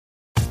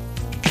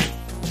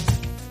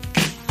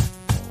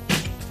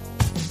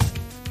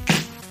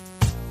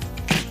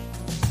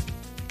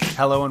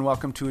Hello and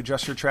welcome to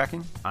Adjust Your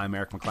Tracking. I'm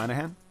Eric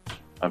McClanahan.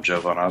 I'm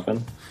Joe Von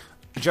Hoffman.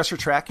 Adjust Your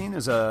Tracking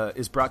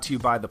is brought to you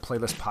by the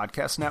Playlist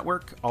Podcast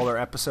Network. All our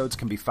episodes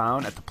can be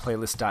found at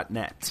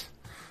theplaylist.net.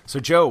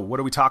 So, Joe, what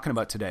are we talking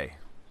about today?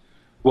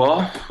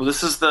 Well,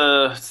 this is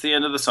the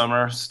end of the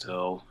summer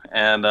still,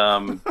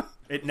 and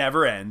it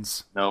never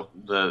ends. Nope,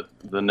 the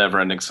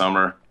never-ending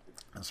summer.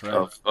 That's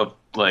right.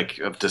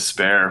 Of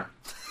despair.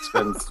 It's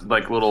been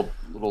like little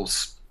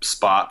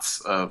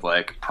spots of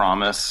like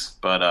promise,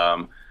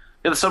 but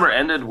the summer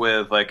ended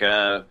with like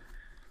a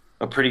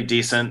pretty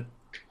decent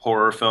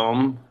horror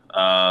film,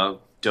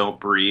 Don't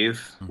Breathe,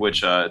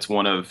 which it's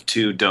one of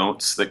two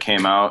don'ts that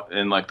came out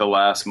in like the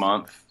last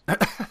month.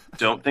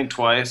 Don't think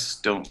twice,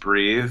 don't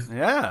breathe.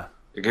 Yeah.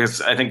 Because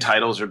I think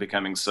titles are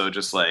becoming so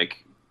just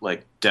like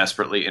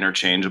desperately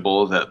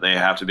interchangeable that they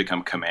have to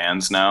become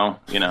commands now,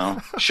 you know?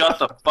 Shut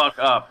the fuck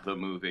up, the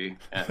movie.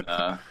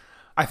 And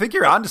I think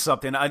you're onto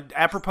something.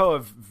 Apropos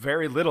of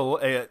very little,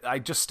 I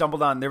just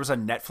stumbled on, there was a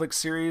Netflix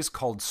series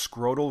called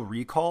Scrotal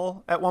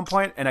Recall at one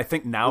point, and I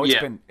think now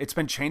it's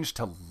been changed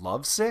to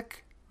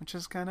Lovesick, which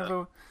is kind of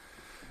a...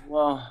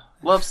 Well,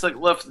 Lovesick,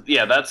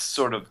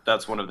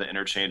 that's one of the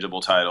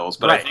interchangeable titles,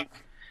 but right. I think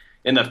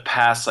in the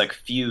past like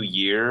few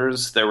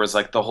years, there was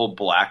like the whole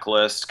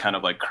Blacklist kind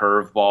of like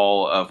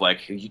curveball of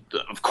like,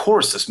 of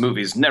course this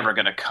movie's never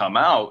going to come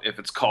out if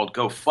it's called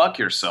Go Fuck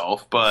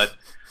Yourself, but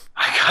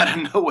I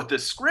gotta know what the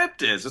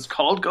script is. It's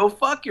called Go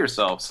Fuck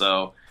Yourself.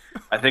 So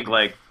I think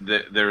like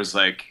there's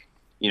like,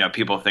 you know,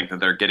 people think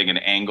that they're getting an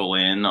angle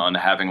in on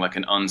having like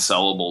an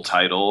unsellable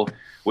title,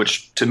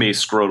 which to me,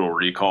 Scrotal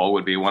Recall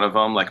would be one of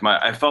them. Like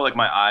I felt like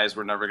my eyes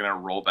were never going to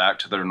roll back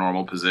to their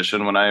normal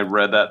position when I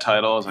read that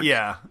title. I was like,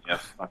 yeah,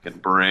 fucking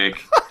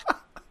break.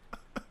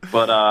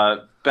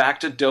 But back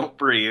to Don't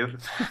Breathe.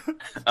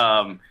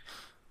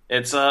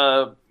 It's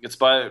the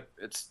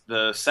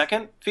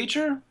second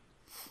feature.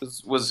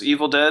 Was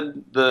Evil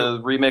Dead, the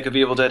remake of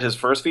Evil Dead, his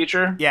first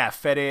feature? Yeah,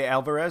 Fede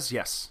Alvarez,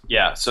 yes.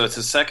 Yeah, so it's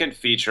his second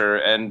feature,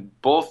 and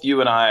both you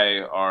and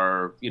I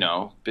are, you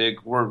know,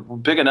 we're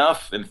big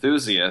enough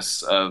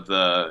enthusiasts of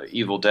the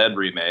Evil Dead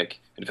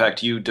remake. In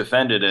fact, you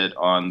defended it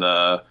on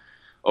the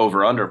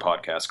Over Under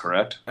podcast,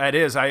 correct? It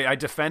is. I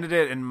defended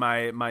it, and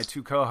my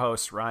two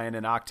co-hosts, Ryan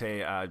and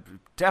Octay,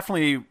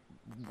 definitely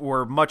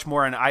were much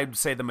more, and I'd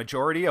say the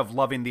majority of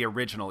loving the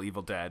original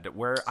Evil Dead,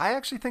 where I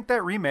actually think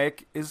that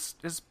remake is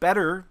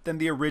better than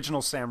the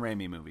original Sam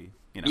Raimi movie.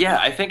 You know? Yeah,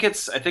 I think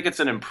it's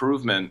an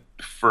improvement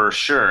for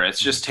sure.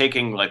 It's just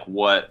taking like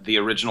what the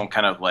original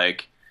kind of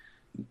like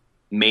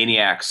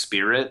maniac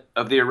spirit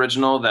of the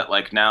original that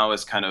like now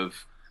is kind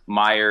of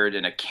mired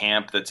in a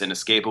camp that's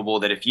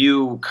inescapable, that if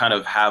you kind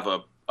of have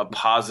a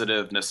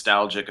positive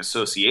nostalgic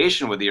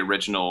association with the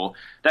original,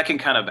 that can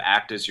kind of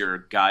act as your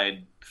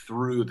guide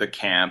through the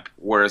camp,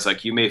 whereas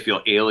like you may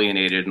feel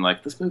alienated and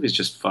like this movie's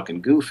just fucking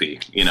goofy,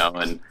 you know,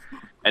 and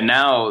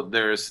now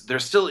there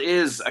still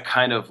is a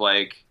kind of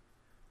like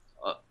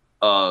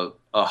a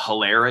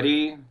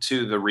hilarity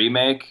to the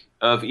remake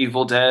of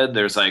Evil Dead.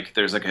 There's like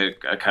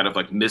a kind of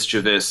like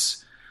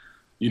mischievous,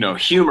 you know,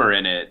 humor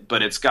in it,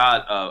 but it's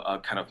got a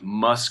kind of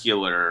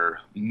muscular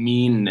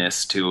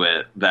meanness to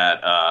it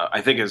that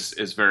I think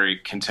is very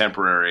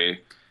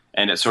contemporary.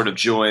 And it sort of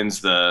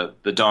joins the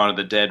Dawn of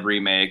the Dead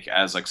remake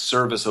as like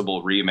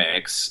serviceable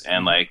remakes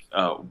and like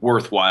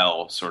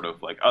worthwhile sort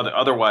of like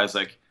otherwise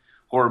like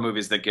horror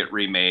movies that get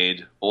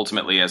remade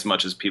ultimately, as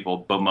much as people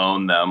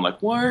bemoan them, like,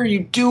 why are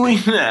you doing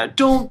that?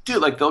 Don't do,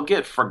 like, they'll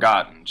get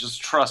forgotten.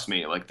 Just trust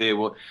me. Like they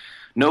will.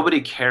 Nobody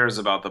cares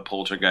about the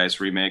Poltergeist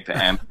remake, the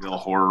Amityville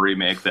Horror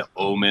remake, the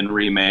Omen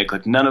remake.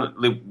 Like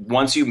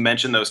once you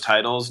mention those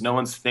titles, no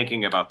one's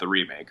thinking about the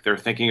remake. They're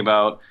thinking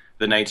about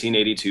the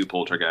 1982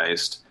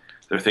 Poltergeist.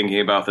 They're thinking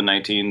about the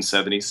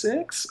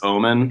 1976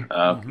 Omen.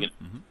 You know,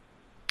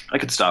 I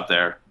could stop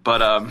there,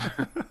 but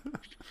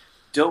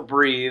Don't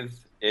Breathe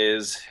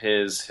is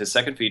his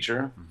second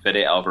feature, Fede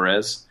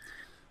Alvarez,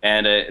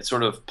 and it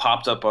sort of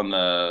popped up on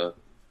the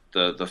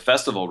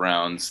festival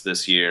rounds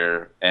this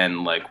year,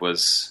 and like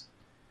was,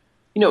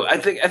 you know, I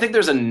think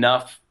there's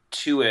enough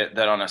to it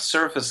that on a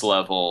surface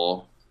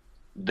level,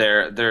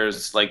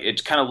 there's like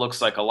it kind of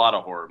looks like a lot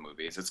of horror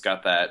movies. It's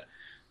got that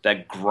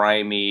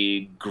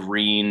grimy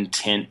green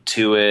tint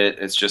to it.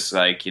 It's just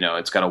like, you know,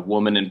 it's got a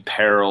woman in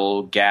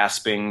peril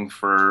gasping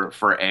for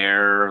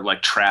air,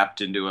 like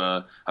trapped into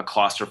a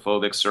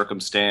claustrophobic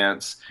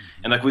circumstance.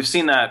 And like we've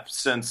seen that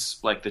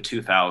since like the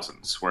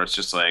 2000s, where it's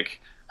just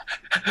like,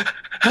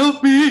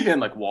 help me,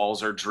 and like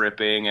walls are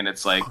dripping and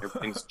it's like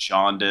everything's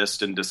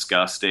jaundiced and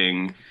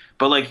disgusting.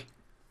 But like,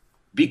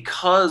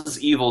 because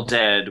Evil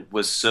Dead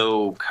was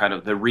so kind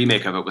of, the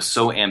remake of it was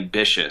so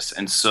ambitious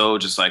and so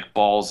just like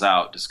balls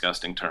out,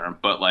 disgusting term,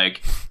 but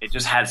like it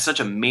just had such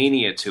a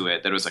mania to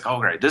it that it was like, oh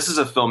great, this is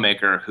a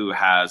filmmaker who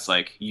has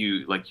like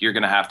you're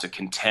gonna have to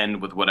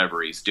contend with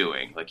whatever he's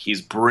doing. Like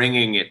he's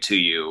bringing it to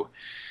you,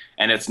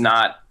 and it's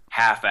not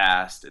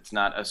half-assed. It's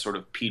not a sort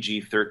of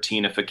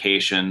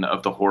PG-13ification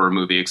of the horror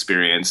movie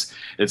experience.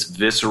 It's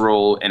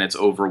visceral and it's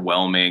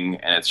overwhelming,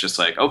 and it's just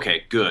like,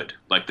 okay, good.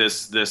 Like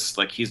this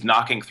like he's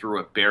knocking through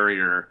a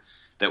barrier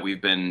that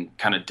we've been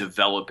kind of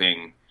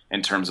developing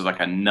in terms of like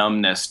a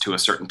numbness to a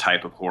certain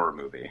type of horror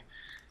movie.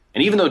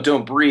 And even though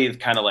Don't Breathe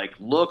kind of like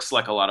looks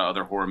like a lot of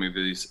other horror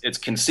movies, its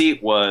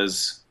conceit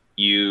was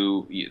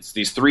it's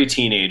these three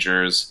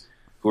teenagers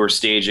who are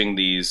staging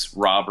these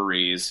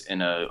robberies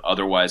in a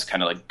otherwise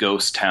kind of like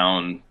ghost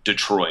town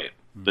Detroit,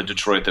 the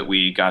Detroit that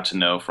we got to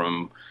know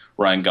from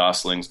Ryan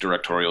Gosling's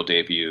directorial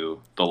debut,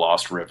 The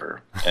Lost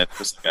River. It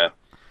was like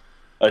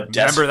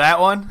remember that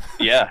one?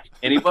 Yeah.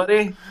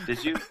 Anybody?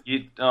 Did you?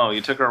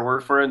 You took our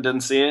word for it and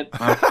didn't see it?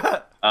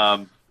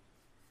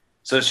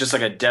 So it's just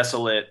like a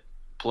desolate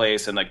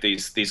place, and like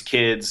these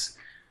kids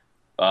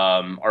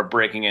are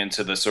breaking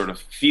into the sort of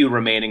few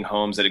remaining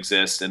homes that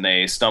exist, and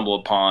they stumble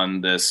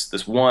upon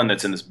this one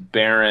that's in this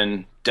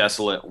barren,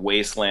 desolate,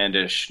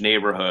 wastelandish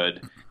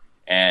neighborhood,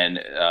 and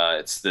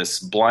it's this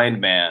blind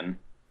man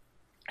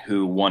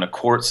who won a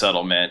court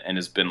settlement and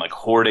has been like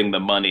hoarding the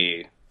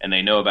money, and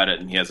they know about it,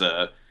 and he has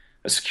a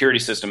security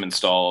system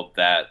installed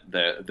that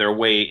their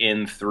way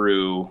in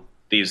through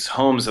these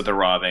homes that they're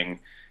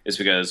robbing is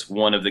because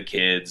one of the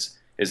kids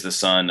is the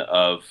son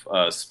of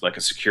like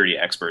a security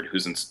expert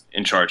who's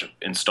in charge of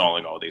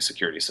installing all these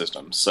security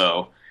systems.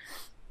 So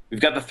we've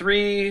got the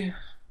three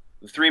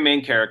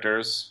main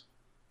characters,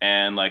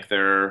 and like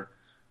they're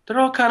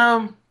all kind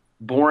of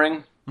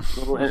boring.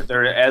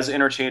 They're as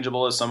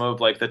interchangeable as some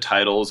of like the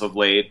titles of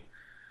late.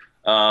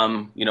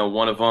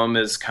 One of them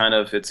is kind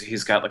of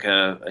he's got like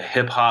a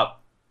hip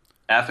hop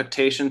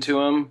affectation to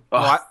him.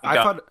 I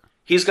thought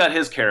he's got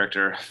his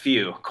character.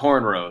 Phew,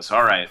 cornrows.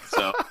 All right,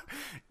 so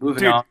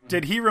moving on.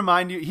 Did he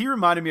remind you? He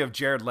reminded me of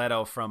Jared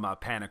Leto from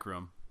Panic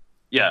Room.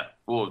 Yeah,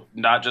 well,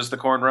 not just the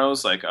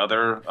cornrows, like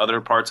other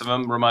parts of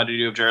him reminded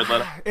you of Jared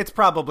Leto. It's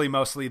probably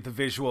mostly the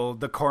visual,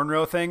 the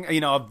cornrow thing.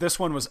 This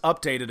one was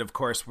updated, of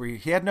course. Where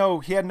he had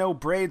no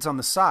braids on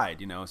the side.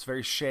 It's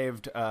very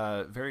shaved,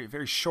 very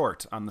very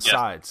short on the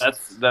sides.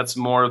 That's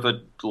more of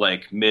a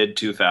like mid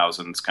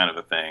 2000s kind of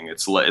a thing.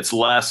 It's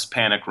less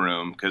Panic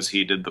Room because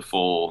he did the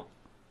full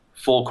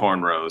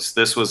cornrows.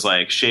 This was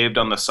like shaved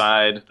on the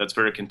side. That's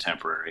very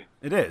contemporary.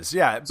 It is,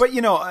 yeah. But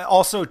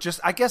also just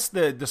I guess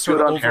the sort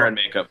good of on hair and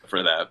makeup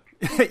for that.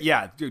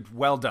 Yeah, dude,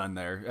 well done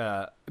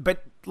there.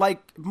 But like,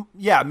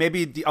 yeah,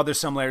 maybe the other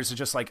similarities are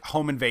just like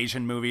home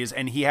invasion movies,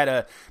 and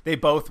they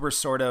both were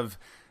sort of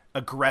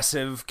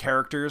aggressive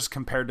characters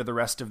compared to the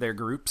rest of their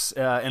groups,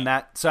 and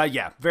that. So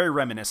yeah, very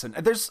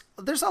reminiscent. There's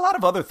a lot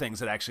of other things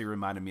that actually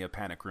reminded me of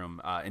Panic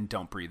Room and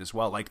Don't Breathe as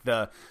well, like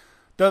the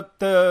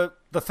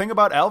thing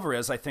about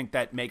Alvarez, I think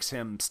that makes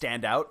him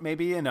stand out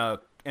maybe in a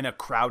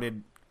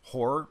crowded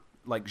horror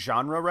like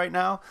genre right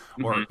now,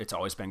 or it's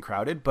always been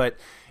crowded, but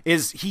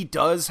he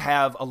does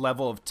have a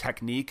level of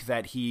technique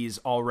that he's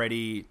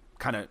already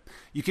kind of,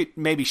 you could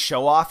maybe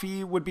show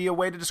offy would be a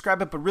way to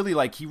describe it, but really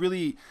like he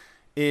really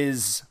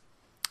is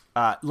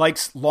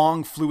likes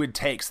long fluid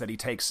takes that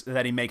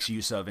he makes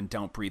use of in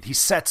Don't Breathe. He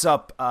sets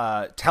up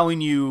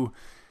telling you.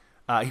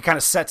 He kind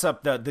of sets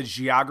up the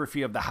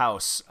geography of the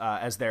house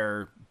as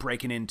they're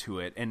breaking into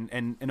it, and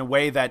in a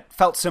way that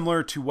felt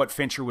similar to what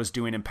Fincher was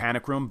doing in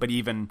Panic Room, but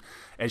even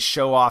as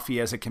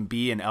show-offy as it can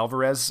be in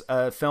Alvarez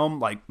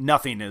film, like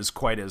nothing is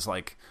quite as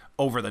like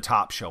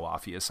over-the-top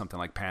show-offy as something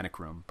like Panic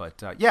Room.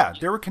 But yeah,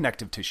 there were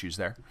connective tissues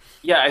there.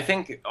 Yeah, I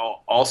think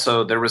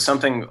also there was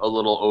something a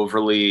little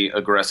overly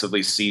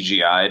aggressively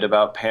CGI'd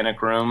about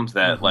Panic Room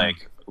that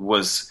like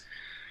was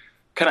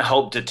kind of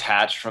help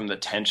detach from the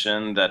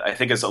tension that I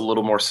think is a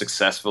little more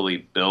successfully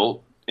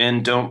built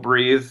in Don't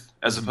Breathe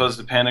as opposed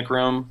to Panic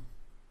Room.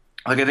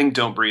 Like I think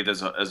Don't Breathe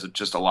is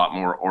just a lot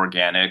more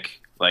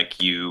organic. Like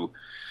you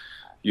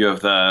have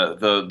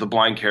the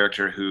blind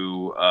character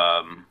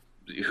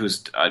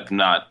who's I'm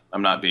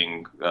not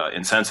being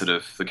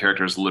insensitive. The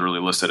character is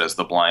literally listed as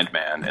the blind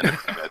man in the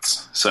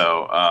credits.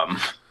 So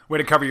way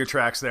to cover your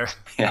tracks there.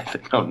 Yeah,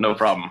 no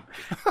problem.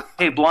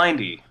 Hey,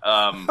 Blindy.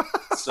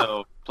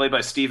 So played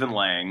by Stephen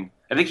Lang.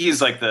 I think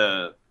he's like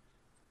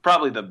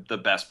probably the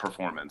best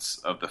performance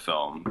of the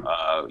film.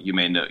 You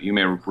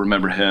may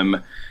remember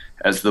him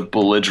as the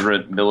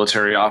belligerent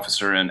military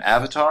officer in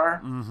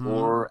Avatar,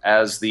 or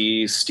as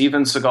the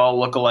Steven Seagal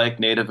lookalike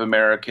Native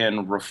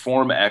American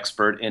reform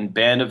expert in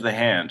Band of the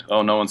Hand.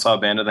 Oh, no one saw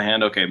Band of the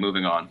Hand? Okay,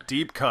 moving on.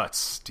 Deep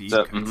cuts.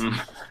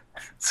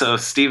 So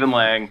Stephen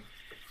Lang,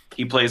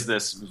 he plays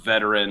this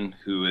veteran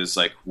who is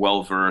like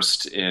well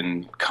versed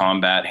in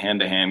combat,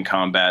 hand-to-hand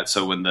combat.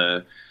 So when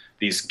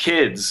these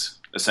kids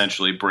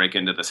essentially break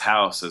into this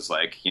house, is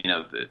like,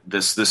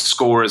 this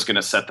score is going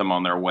to set them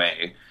on their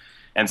way.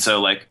 And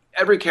so like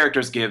every character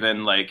is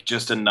given like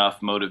just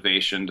enough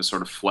motivation to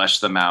sort of flesh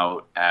them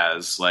out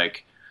as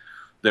like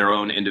their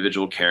own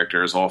individual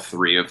characters, all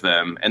three of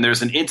them. And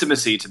there's an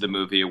intimacy to the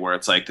movie where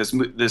it's like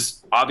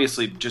this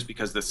obviously just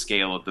because the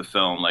scale of the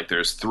film, like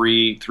there's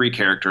three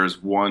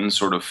characters, one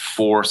sort of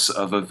force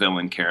of a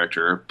villain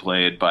character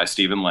played by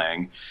Stephen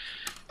Lang.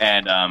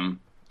 And,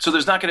 so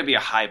there's not going to be a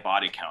high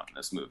body count in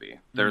this movie.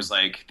 There's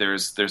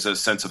there's a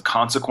sense of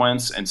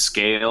consequence and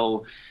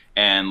scale,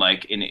 and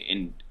like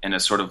in a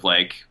sort of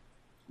like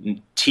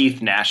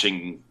teeth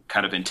gnashing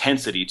kind of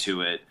intensity to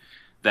it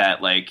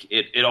that like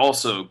it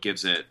also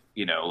gives it,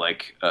 you know,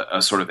 like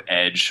a sort of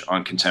edge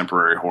on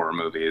contemporary horror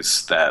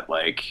movies that,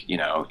 like, you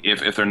know,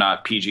 if they're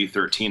not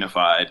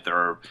PG-13ified,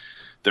 they're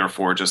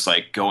therefore just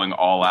like going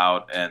all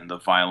out, and the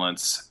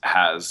violence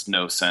has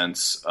no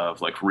sense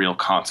of like real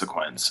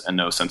consequence and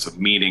no sense of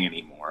meaning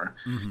anymore.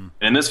 Mm-hmm.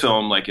 And in this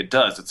film, like, it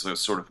does. It's a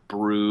sort of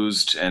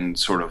bruised and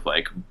sort of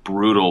like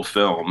brutal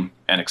film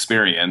and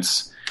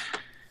experience.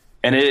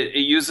 And it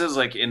uses,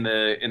 like, in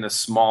the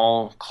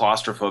small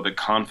claustrophobic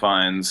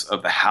confines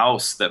of the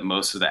house that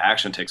most of the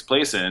action takes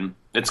place in,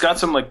 it's got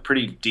some like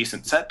pretty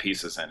decent set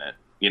pieces in it,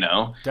 you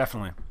know?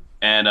 Definitely.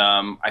 And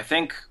I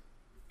think,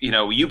 you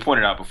know, you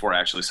pointed out before I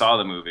actually saw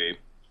the movie,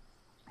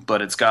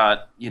 but it's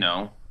got, you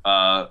know,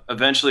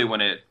 eventually when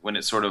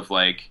it sort of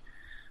like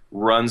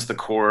runs the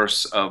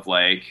course of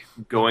like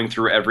going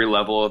through every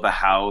level of the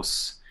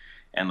house,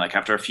 and like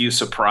after a few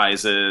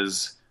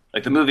surprises,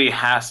 like the movie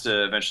has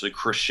to eventually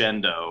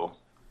crescendo,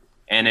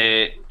 and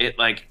it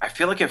like, I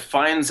feel like it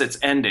finds its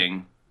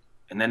ending,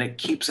 and then it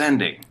keeps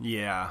ending.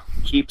 Yeah.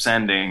 Keeps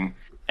ending.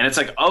 And it's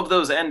like, of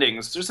those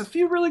endings, there's a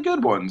few really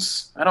good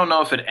ones. I don't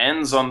know if it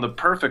ends on the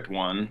perfect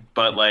one,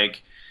 but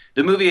like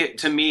the movie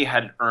to me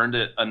had earned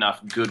it enough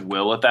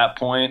goodwill at that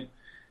point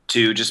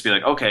to just be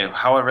like, okay,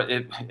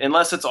 however,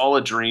 unless it's all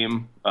a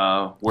dream,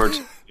 words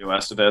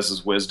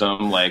Estevez's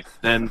wisdom, like,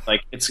 then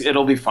like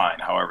it'll be fine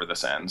however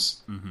this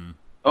ends. Mm-hmm.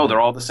 Oh,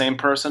 they're all the same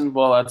person?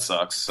 Well, that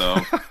sucks. So,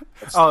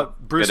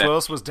 Bruce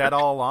Willis was dead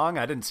all along?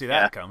 I didn't see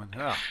that coming.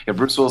 Oh. Yeah,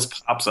 Bruce Willis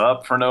pops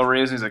up for no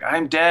reason. He's like,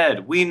 I'm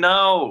dead. We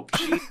know.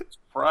 Jesus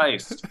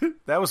Christ.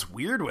 That was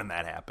weird when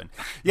that happened.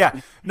 Yeah.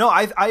 No,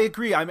 I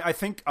agree. I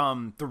think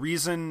the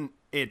reason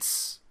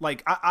it's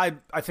like, I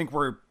think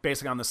we're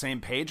basically on the same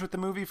page with the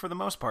movie for the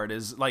most part,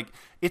 is like,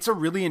 it's a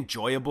really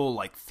enjoyable,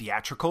 like,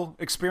 theatrical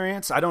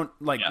experience. I don't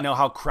know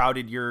how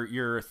crowded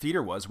your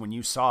theater was when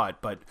you saw it,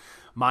 but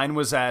mine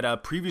was at a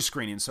preview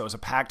screening, so it was a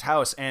packed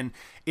house, and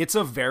it's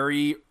a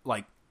very,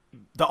 like,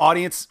 the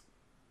audience,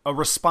 a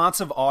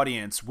responsive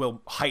audience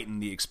will heighten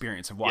the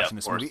experience of watching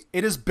this movie.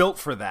 It is built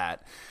for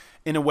that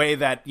in a way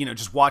that, you know,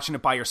 just watching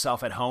it by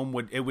yourself at home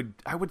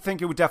I would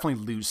think it would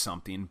definitely lose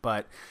something.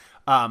 But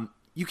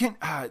you can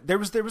there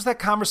was that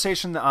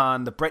conversation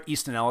on the Bret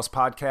Easton Ellis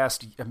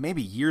podcast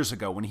maybe years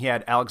ago when he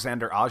had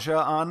Alexander Aja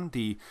on,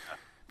 the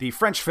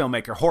French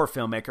filmmaker, horror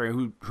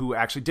filmmaker who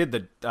actually did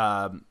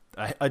the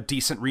a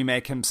decent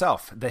remake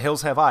himself. The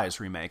Hills Have Eyes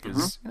remake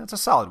is, you know, it's a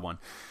solid one.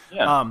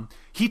 Yeah.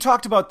 He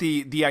talked about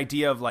the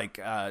idea of like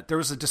there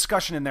was a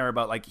discussion in there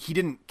about like he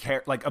didn't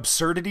care, like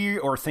absurdity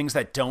or things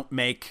that don't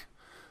make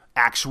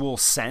actual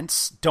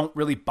sense don't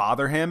really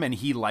bother him, and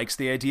he likes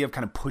the idea of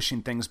kind of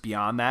pushing things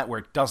beyond that where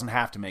it doesn't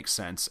have to make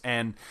sense.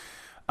 And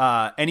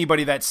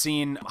anybody that's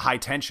seen High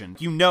Tension,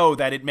 you know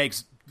that it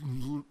makes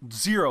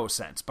zero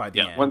sense by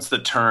the end. Once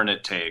it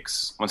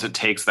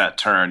takes that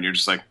turn, you're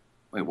just like,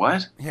 wait,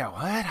 what? Yeah,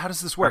 what? How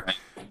does this work? Right.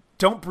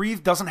 Don't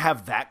Breathe doesn't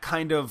have that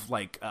kind of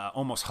like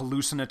almost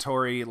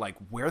hallucinatory, like,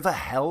 where the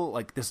hell,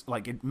 like this,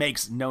 like it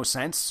makes no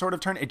sense sort of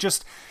turn.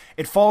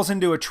 It falls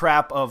into a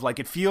trap of like,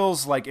 it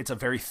feels like it's a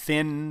very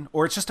thin,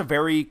 or it's just a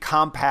very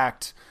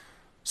compact,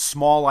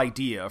 small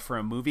idea for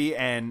a movie,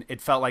 and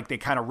it felt like they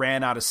kind of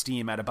ran out of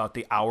steam at about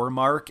the hour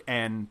mark,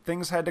 and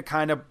things had to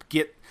kind of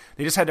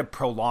they just had to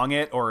prolong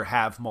it or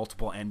have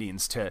multiple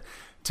endings to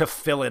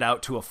fill it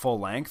out to a full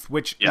length,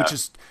 which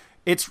is.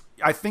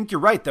 I think you're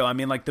right, though. I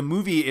mean, like, the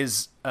movie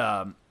is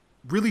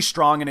really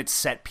strong in its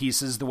set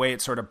pieces, the way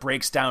it sort of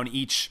breaks down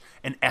each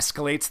and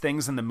escalates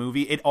things in the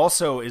movie. It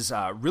also is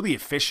really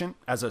efficient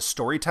as a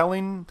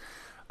storytelling,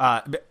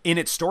 in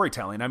its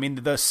storytelling. I mean,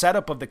 the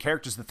setup of the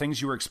characters, the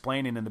things you were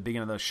explaining in the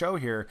beginning of the show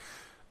here,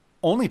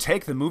 only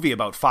take the movie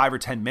about 5 or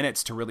 10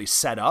 minutes to really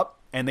set up,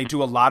 and they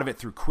do a lot of it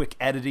through quick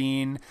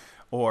editing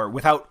or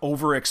without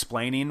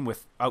over-explaining,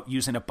 without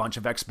using a bunch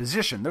of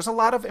exposition. There's a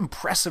lot of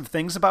impressive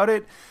things about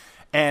it.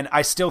 And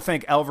I still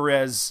think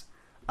Alvarez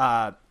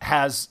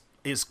is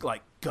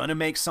like gonna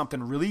make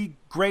something really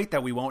great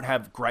that we won't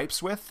have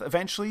gripes with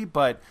eventually.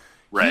 But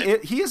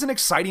he is an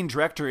exciting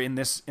director in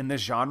this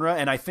genre,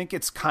 and I think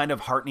it's kind of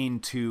heartening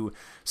to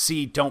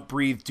see Don't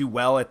Breathe do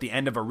well at the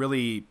end of a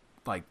really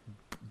like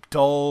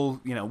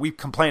dull. You know, we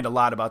complained a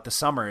lot about the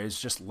summer is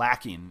just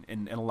lacking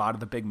in a lot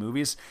of the big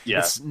movies. Yeah.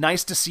 It's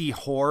nice to see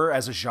horror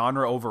as a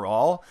genre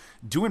overall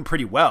doing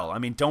pretty well. I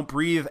mean, Don't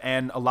Breathe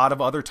and a lot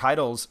of other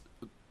titles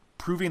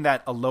proving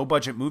that a low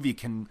budget movie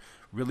can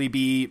really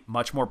be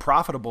much more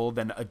profitable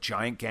than a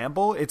giant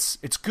gamble. It's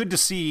good to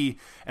see,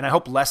 and I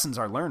hope lessons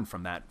are learned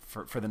from that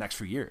for the next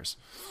few years.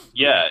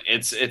 Yeah,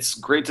 it's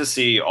great to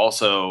see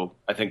also.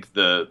 I think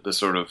the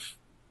sort of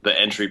the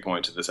entry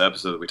point to this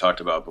episode that we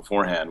talked about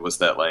beforehand was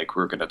that, like,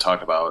 we're going to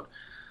talk about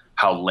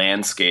how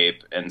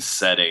landscape and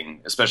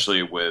setting,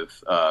 especially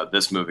with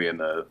this movie and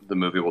the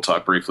movie we'll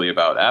talk briefly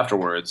about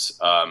afterwards,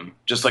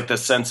 just like the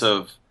sense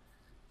of,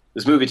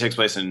 this movie takes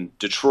place in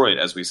Detroit,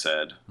 as we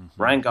said. Mm-hmm.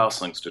 Ryan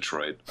Gosling's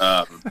Detroit.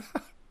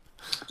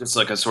 Just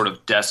like a sort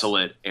of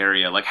desolate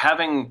area. Like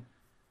having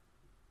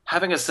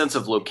a sense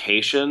of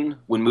location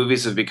when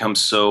movies have become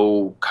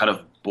so kind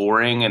of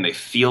boring and they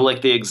feel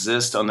like they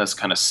exist on this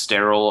kind of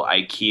sterile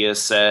IKEA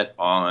set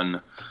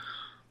on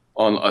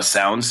a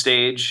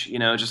soundstage,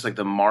 just like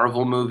the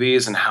Marvel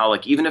movies, and how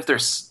like even if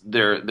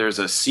there's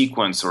a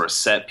sequence or a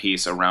set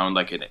piece around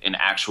like an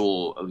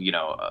actual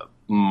a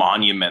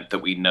monument that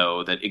we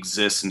know that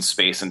exists in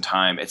space and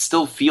time, it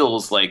still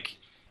feels like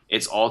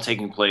it's all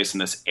taking place in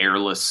this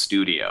airless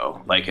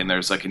studio, like, and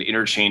there's like an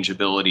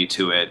interchangeability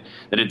to it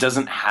that it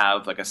doesn't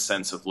have like a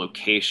sense of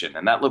location,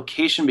 and that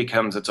location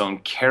becomes its own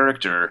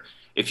character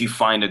if you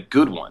find a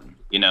good one,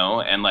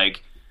 and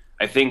like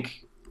I think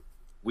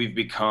we've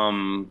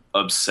become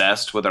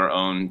obsessed with our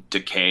own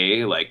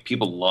decay. Like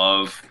people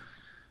love,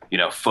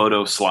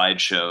 photo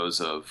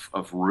slideshows of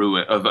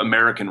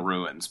American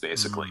ruins,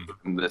 basically.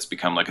 That's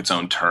become like its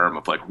own term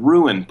of like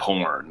ruin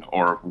porn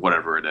or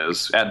whatever it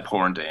is. Add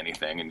porn to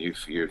anything, and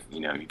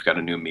you've got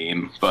a new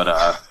meme.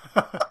 But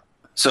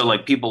so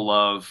like people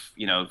love,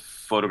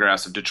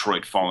 photographs of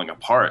Detroit falling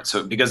apart.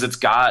 So because it's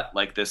got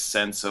like this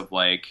sense of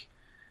like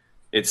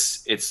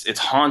it's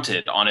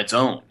haunted on its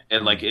own,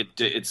 and like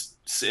it's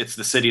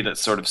the city that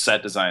sort of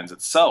set designs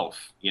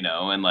itself,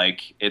 and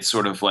like it's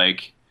sort of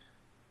like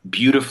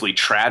beautifully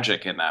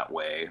tragic in that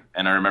way.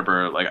 And I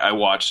remember like I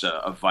watched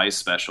a Vice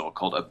special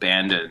called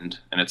Abandoned,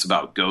 and it's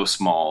about ghost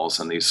malls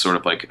and these sort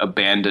of like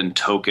abandoned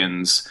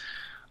tokens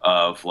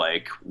of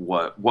like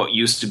what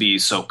used to be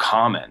so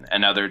common,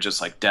 and now they're just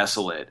like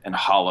desolate and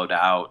hollowed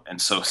out and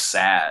so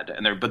sad,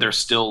 and they're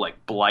still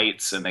like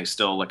blights, and they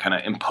still like kind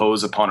of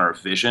impose upon our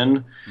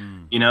vision,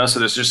 so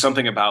there's just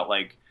something about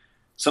like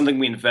something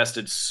we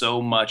invested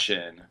so much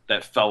in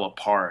that fell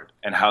apart,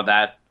 and how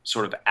that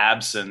sort of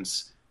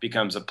absence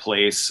becomes a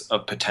place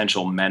of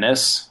potential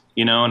menace,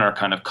 in our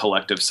kind of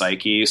collective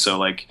psyche. So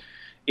like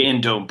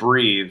in Don't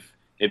Breathe,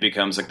 it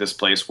becomes like this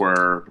place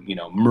where,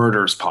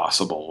 murder's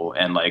possible,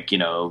 and like,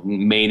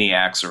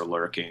 maniacs are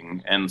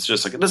lurking, and it's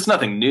just like, there's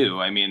nothing new.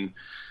 I mean,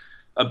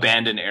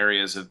 abandoned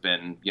areas have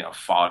been,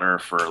 fodder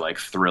for like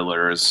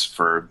thrillers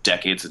for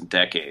decades and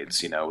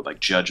decades, like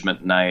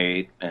Judgment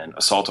Night and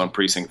Assault on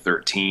Precinct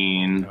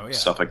 13,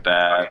 stuff like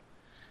that.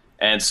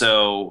 And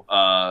so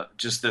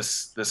just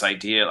this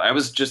idea, I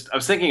was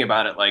thinking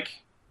about it like,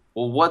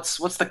 well,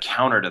 what's the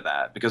counter to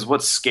that? Because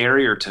what's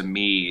scarier to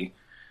me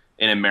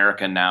in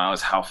America now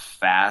is how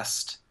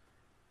fast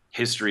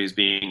history is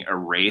being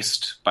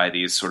erased by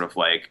these sort of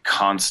like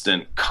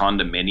constant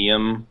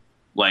condominium,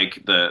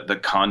 like the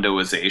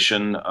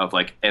condoization of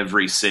like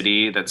every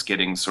city that's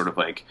getting sort of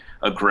like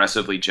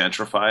aggressively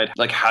gentrified.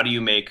 Like, how do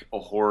you make a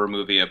horror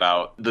movie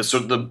about the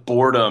sort of the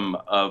boredom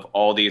of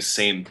all these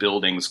same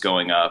buildings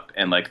going up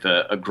and like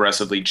the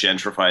aggressively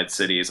gentrified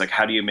cities? Like,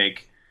 how do you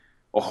make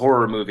a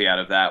horror movie out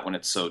of that when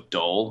it's so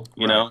dull,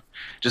 know?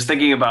 Just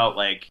thinking about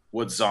like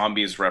what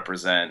zombies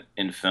represent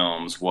in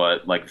films,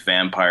 what like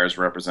vampires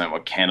represent,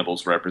 what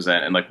cannibals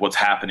represent, and like what's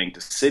happening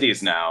to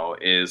cities now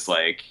is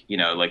like,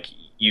 like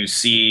you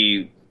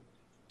see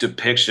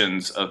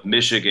depictions of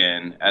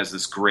Michigan as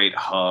this great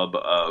hub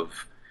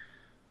of,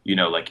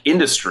 like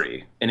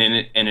industry, and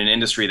in an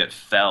industry that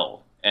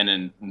fell,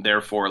 and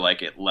therefore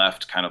like it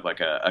left kind of like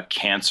a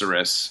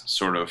cancerous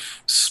sort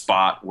of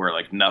spot where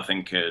like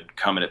nothing could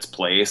come in its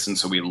place. And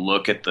so we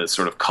look at the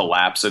sort of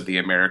collapse of the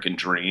American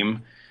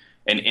dream,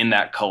 and in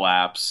that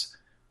collapse,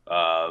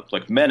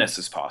 like menace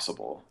is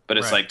possible. But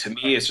it's like, to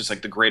me, it's just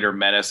like the greater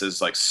menace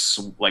is like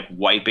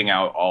wiping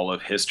out all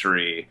of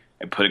history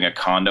and putting a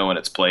condo in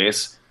its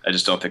place. I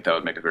just don't think that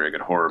would make a very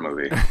good horror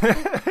movie.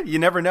 You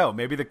never know.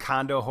 Maybe the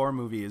condo horror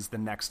movie is the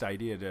next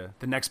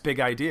big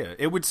idea.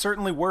 It would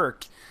certainly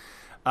work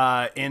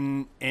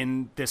in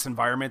this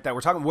environment that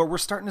we're talking, where we're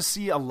starting to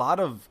see a lot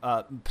of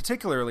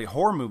particularly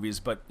horror movies,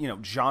 but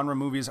genre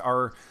movies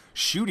are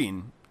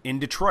shooting in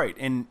Detroit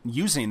and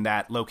using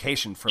that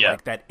location for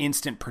like that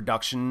instant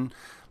production,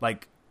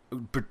 like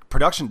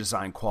production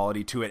design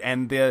quality to it,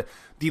 and the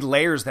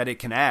layers that it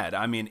can add.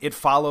 I mean, it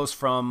follows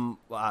from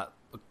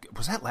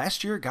was that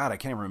last year? God, I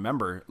can't even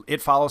remember.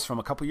 It follows from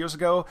a couple years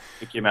ago.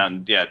 It came out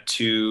in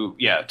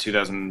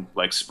 2000,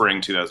 like spring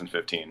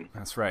 2015.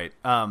 That's right.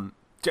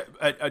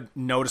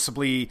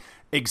 Noticeably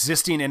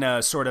existing in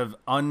a sort of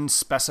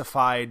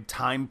unspecified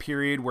time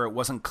period where it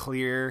wasn't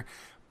clear,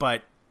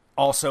 but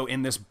also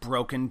in this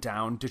broken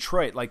down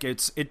Detroit. Like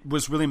it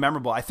was really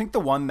memorable. I think the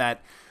one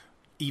that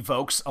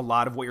evokes a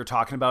lot of what you're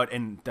talking about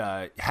and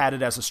had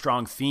it as a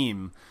strong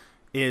theme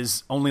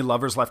is Only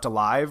Lovers Left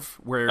Alive,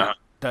 where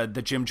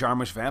the Jim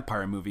Jarmusch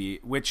vampire movie,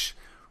 which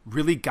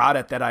really got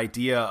at that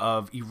idea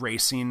of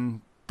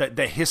erasing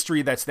the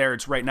history that's there.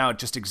 It's right now, it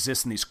just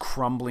exists in these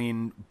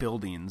crumbling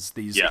buildings,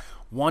 these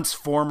once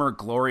former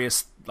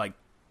glorious like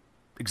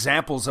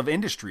examples of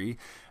industry,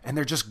 and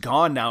they're just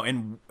gone now.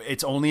 And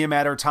it's only a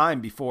matter of time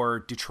before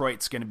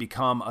Detroit's going to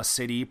become a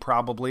city.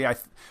 Probably.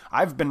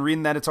 I've been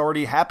reading that it's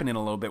already happening a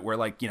little bit, where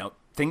like,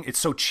 it's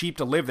so cheap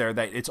to live there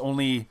that it's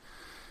only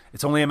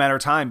a matter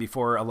of time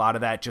before a lot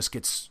of that just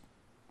gets,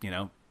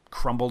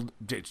 crumbled,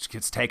 it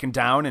gets taken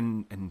down,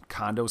 and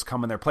condos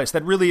come in their place.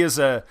 That really is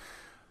a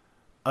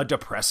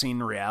depressing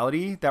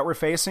reality that we're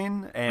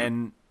facing.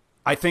 And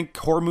I think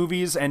horror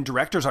movies and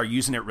directors are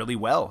using it really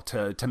well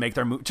to make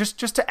their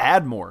just to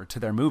add more to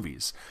their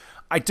movies.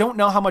 I don't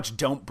know how much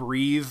Don't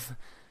Breathe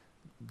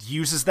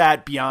uses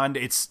that beyond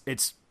its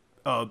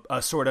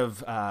a sort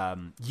of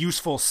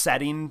useful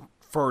setting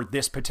for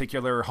this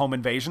particular home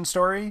invasion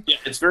story. Yeah,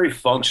 it's very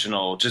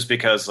functional just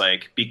because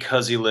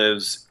he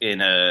lives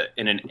in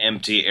an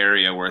empty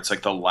area where it's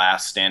like the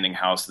last standing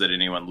house that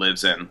anyone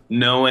lives in.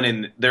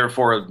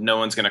 Therefore no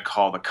one's going to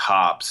call the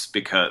cops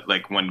because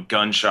like when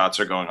gunshots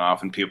are going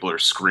off and people are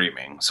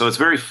screaming. So it's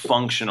very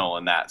functional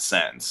in that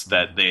sense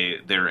that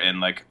they're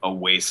in like a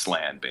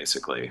wasteland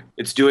basically.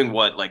 It's doing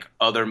what like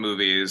other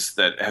movies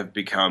that have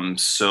become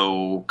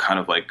so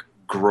kind of like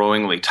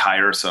growingly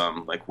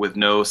tiresome, like with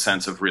no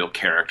sense of real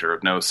character,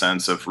 no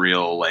sense of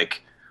real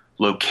like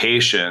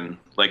location,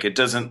 like it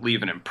doesn't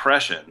leave an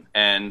impression.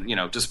 And you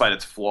know, despite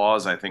its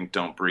flaws, I think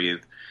Don't Breathe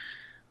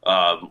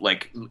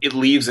like it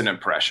leaves an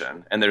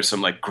impression, and there's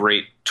some like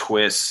great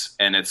twists,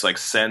 and it's like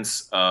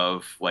sense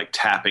of like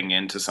tapping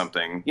into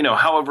something, you know,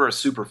 however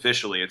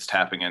superficially it's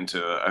tapping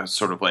into a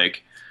sort of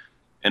like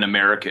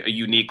a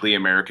uniquely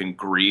American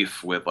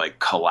grief with like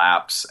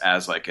collapse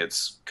as like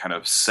its kind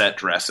of set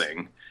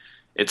dressing.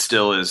 It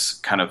still is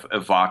kind of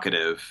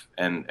evocative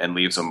and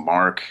leaves a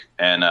mark.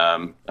 And I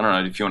don't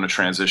know if you want to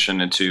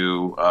transition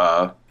into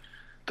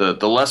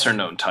the lesser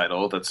known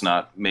title that's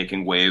not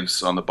making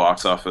waves on the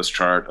box office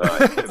chart.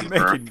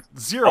 Making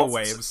zero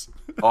waves.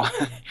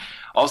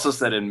 Also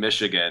set in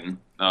Michigan,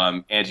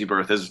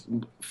 Antibirth is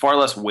far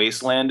less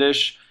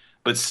wastelandish,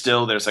 but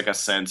still there's like a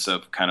sense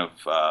of kind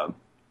of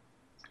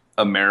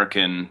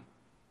American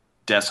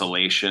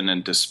desolation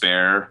and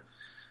despair.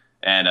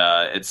 And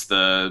it's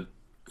the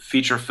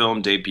feature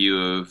film debut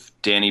of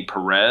Danny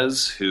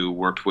Perez, who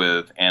worked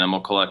with Animal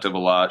Collective a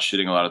lot,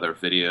 shooting a lot of their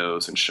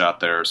videos and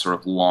shot their sort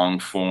of long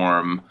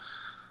form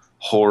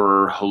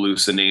horror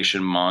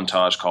hallucination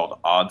montage called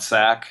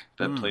Oddsack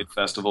that played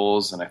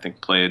festivals and I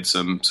think played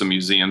some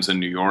museums in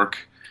New York.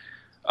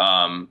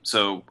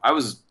 So I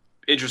was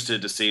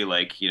interested to see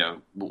like, you know,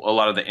 a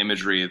lot of the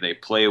imagery they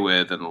play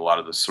with and a lot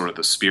of the sort of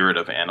the spirit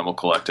of Animal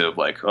Collective,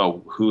 like,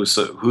 oh, who's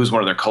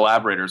one of their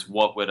collaborators?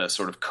 What would a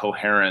sort of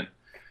coherent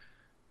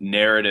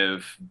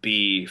narrative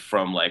be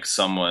from like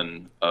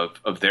someone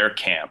of their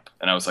camp?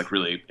 And I was like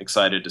really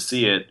excited to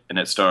see it. And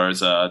it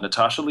stars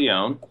Natasha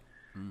Lyonne,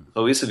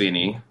 Chloe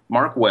Sevigny,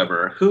 Mark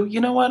Webber, who,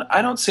 you know what,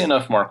 I don't see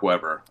enough Mark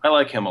Webber. I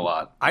like him a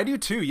lot. I do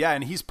too, yeah,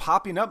 and he's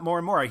popping up more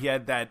and more. He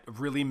had that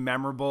really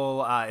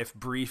memorable, if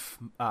brief,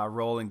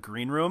 role in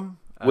Green Room.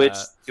 Which,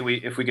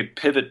 if we could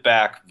pivot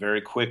back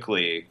very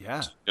quickly,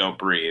 to Don't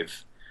Breathe.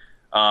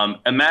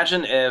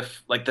 Imagine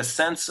if like the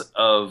sense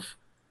of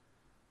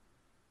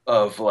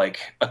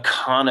like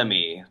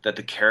economy that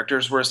the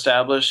characters were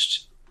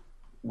established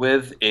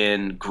with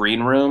in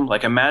Green Room,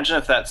 like imagine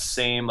if that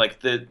same, like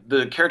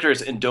the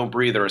characters in Don't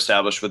Breathe are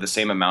established with the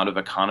same amount of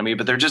economy,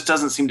 but there just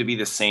doesn't seem to be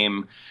the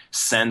same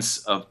sense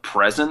of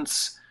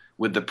presence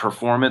with the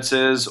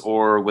performances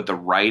or with the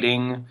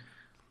writing.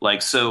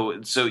 Like so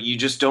you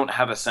just don't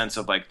have a sense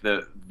of like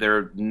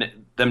them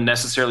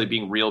necessarily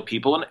being real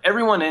people, and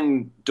everyone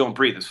in Don't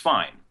Breathe is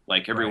fine.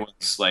 Like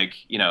everyone's like,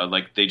 you know,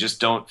 like they just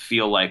don't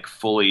feel like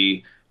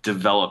fully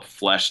developed,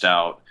 fleshed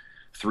out,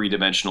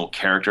 three-dimensional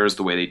characters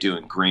the way they do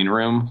in Green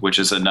Room, which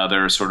is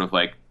another sort of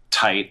like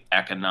tight,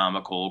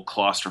 economical,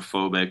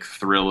 claustrophobic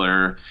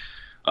thriller,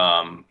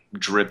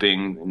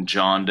 dripping and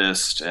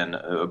jaundiced, and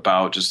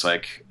about just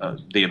like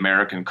the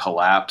American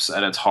collapse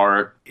at its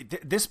heart.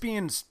 This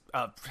being,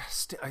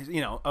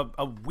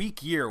 a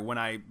weak year, when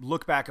I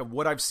look back at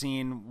what I've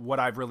seen, what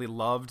I've really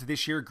loved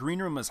this year,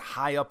 Green Room is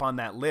high up on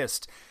that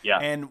list. Yeah.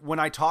 And when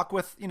I talk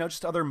with,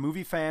 just other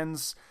movie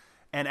fans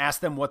and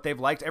ask them what they've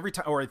liked every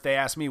time, or if they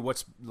ask me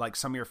what's like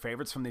some of your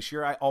favorites from this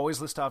year, I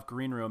always list off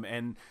Green Room,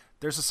 and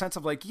there's a sense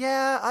of like,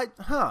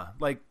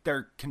 like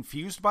they're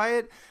confused by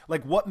it.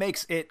 Like what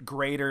makes it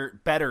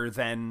better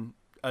than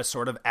a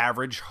sort of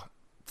average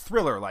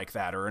thriller like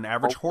that, or an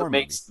average horror movie?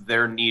 Makes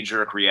their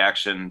knee-jerk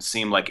reaction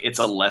seem like it's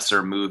a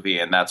lesser movie,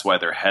 and that's why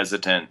they're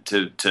hesitant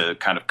to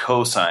kind of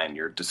co-sign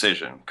your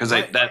decision. Because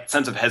that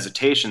sense of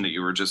hesitation that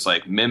you were just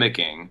like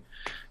mimicking,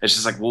 it's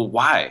just like, well,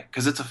 why?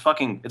 Because it's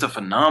a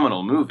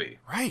phenomenal movie.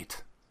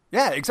 Right.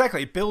 Yeah,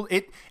 exactly.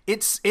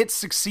 It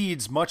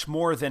succeeds much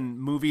more than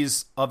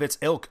movies of its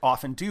ilk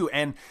often do,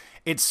 and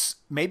it's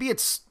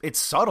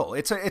subtle.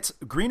 It's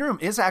Green Room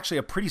is actually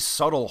a pretty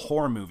subtle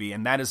horror movie,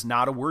 and that is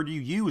not a word you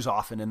use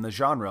often in the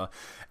genre.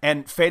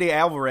 And Fede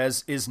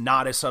Alvarez is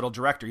not a subtle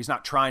director. He's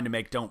not trying to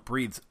make Don't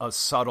Breathe a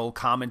subtle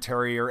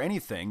commentary or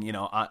anything.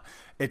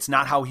 It's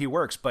not how he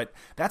works. But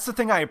that's the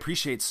thing I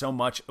appreciate so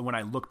much when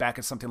I look back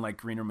at something like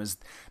Green Room, is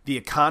the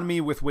economy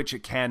with which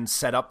it can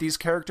set up these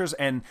characters.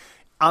 And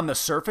on the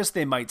surface,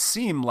 they might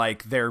seem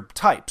like they're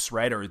types,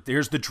 right? Or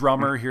there's the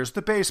drummer, here's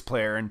the bass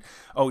player, and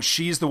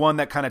she's the one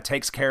that kind of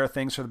takes care of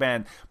things for the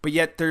band. But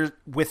yet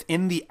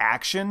within the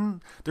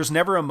action, there's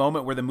never a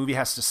moment where the movie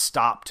has to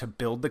stop to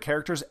build the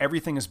characters.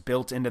 Everything is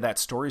built into that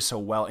story so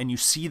well, and you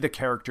see the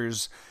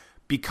characters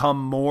become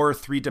more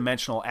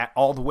three-dimensional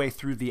all the way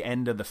through the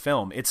end of the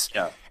film.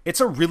 it's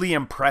a really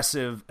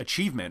impressive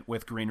achievement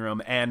with Green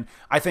Room. And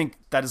I think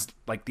that is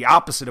like the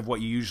opposite of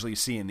what you usually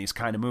see in these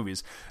kind of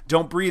movies.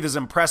 Don't Breathe is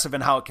impressive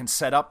in how it can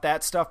set up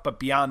that stuff, but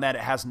beyond that,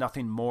 it has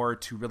nothing more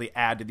to really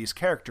add to these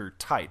character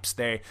types.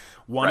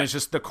 One is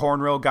just the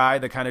cornrow guy,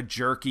 the kind of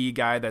jerky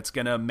guy that's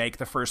going to make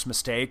the first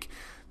mistake.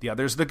 The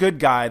other's the good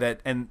guy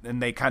and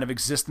they kind of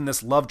exist in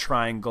this love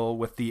triangle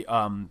with the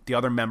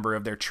other member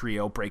of their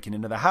trio breaking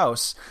into the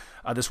house,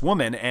 this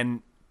woman,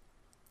 and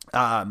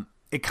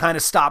it kind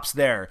of stops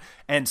there.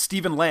 And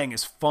Stephen Lang,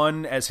 as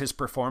fun as his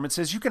performance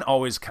is, you can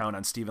always count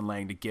on Stephen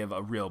Lang to give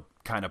a real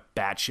kind of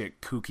batshit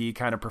kooky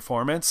kind of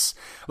performance.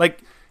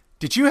 Like,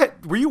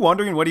 were you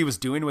wondering what he was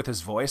doing with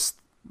his voice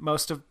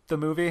most of the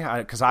movie?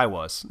 Because I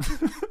was.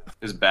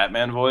 His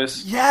Batman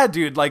voice? Yeah,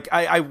 dude. Like,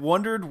 I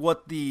wondered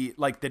what the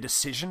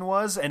decision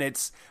was, and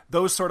it's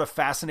those sort of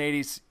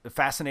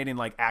fascinating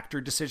like actor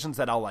decisions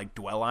that I'll like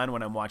dwell on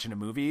when I'm watching a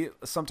movie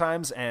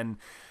sometimes. And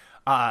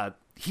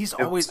he's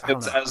always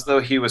it's as though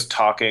he was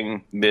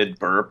talking mid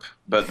burp,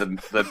 but the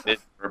mid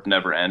burp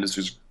never ends.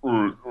 It's just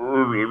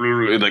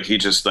like he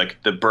just like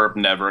the burp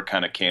never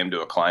kind of came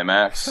to a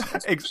climax.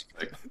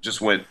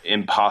 Just went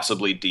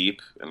impossibly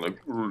deep and like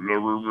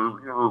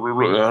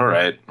all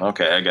right,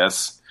 okay, I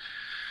guess.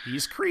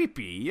 He's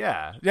creepy,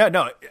 yeah. Yeah,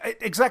 no,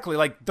 exactly.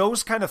 Like,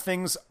 those kind of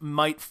things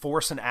might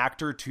force an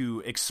actor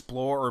to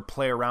explore or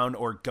play around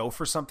or go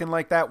for something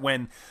like that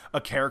when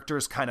a character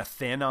is kind of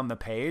thin on the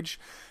page.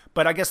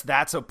 But I guess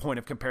that's a point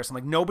of comparison.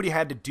 Like, nobody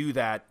had to do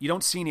that. You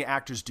don't see any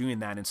actors doing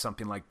that in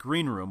something like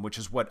Green Room, which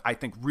is what I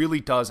think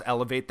really does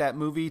elevate that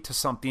movie to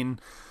something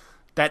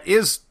that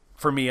is,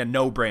 for me, a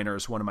no-brainer.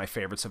 Is one of my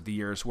favorites of the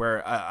years,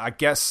 where I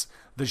guess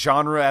the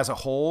genre as a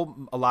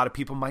whole, a lot of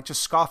people might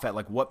just scoff at,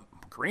 like, what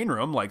Green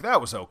Room, like, that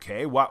was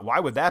okay. Why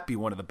would that be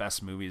one of the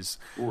best movies?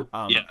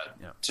 Yeah.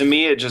 To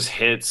me, it just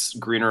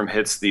Green Room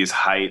hits these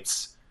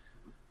heights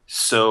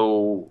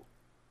so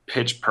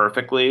pitch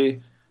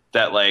perfectly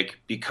that, like,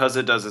 because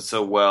it does it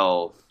so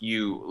well,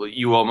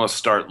 you almost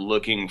start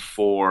looking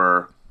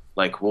for,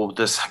 like, well,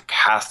 this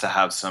has to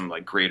have some,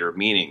 like, greater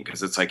meaning,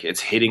 because it's like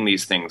it's hitting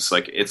these things,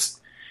 like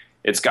it's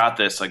got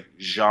this, like,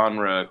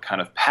 genre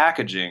kind of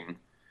packaging,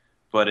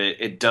 but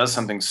it does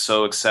something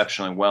so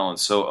exceptionally well and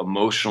so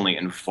emotionally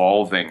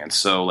involving and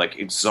so, like,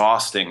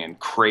 exhausting and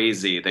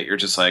crazy that you're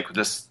just like,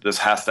 this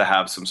has to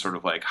have some sort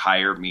of, like,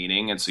 higher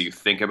meaning. And so you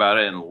think about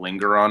it and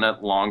linger on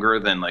it longer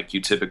than, like, you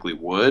typically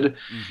would,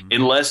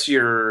 unless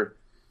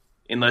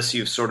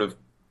you've sort of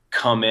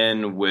come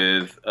in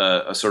with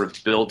a sort of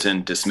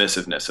built-in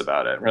dismissiveness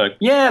about it. We're like,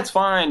 yeah, it's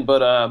fine,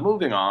 but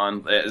moving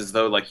on, as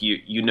though, like,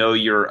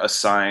 you're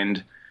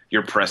assigned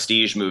your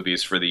prestige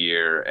movies for the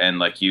year, and,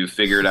 like, you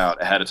figured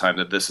out ahead of time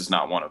that this is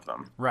not one of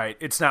them. Right.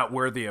 It's not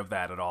worthy of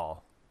that at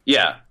all.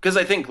 Yeah, because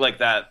I think, like,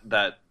 that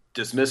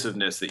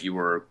dismissiveness that you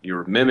were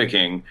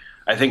mimicking,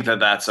 I think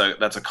that's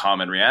a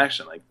common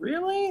reaction. Like,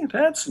 really?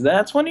 That's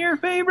one of your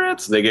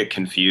favorites? They get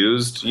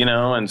confused,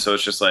 and so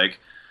it's just like,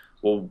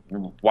 well,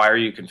 why are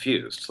you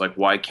confused? Like,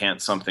 why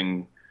can't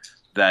something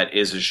that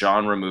is a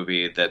genre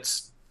movie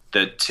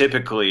that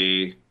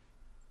typically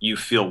you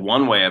feel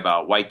one way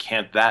about, why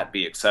can't that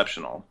be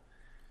exceptional?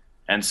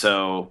 And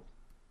so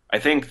I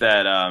think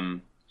that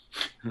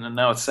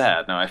now it's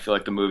sad. Now I feel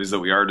like the movies that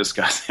we are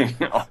discussing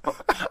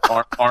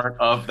aren't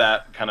of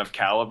that kind of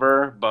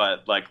caliber,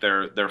 but, like,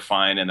 they're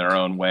fine in their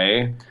own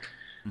way.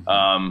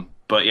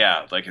 But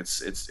yeah, like,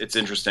 it's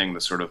interesting, the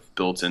sort of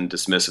built-in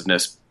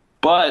dismissiveness.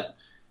 But,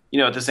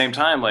 at the same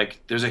time, like,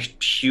 there's a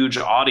huge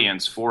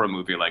audience for a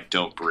movie like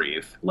Don't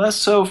Breathe. Less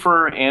so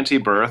for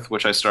Antibirth,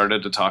 which I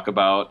started to talk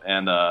about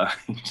and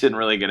didn't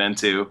really get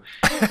into.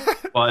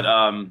 But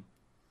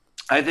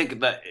I think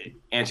that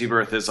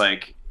Antibirth is,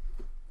 like,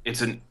 it's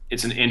an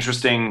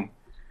interesting.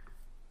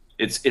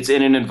 It's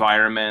in an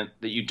environment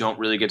that you don't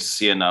really get to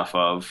see enough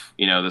of.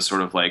 The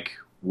sort of, like,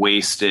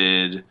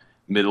 wasted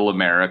middle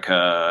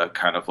America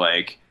kind of,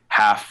 like,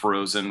 half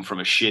frozen from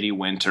a shitty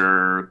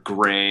winter,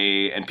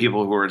 gray, and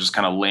people who are just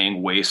kind of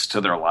laying waste to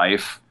their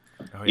life.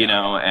 Oh,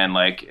 yeah. And,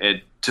 like,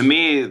 to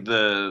me,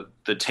 the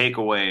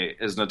takeaway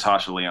is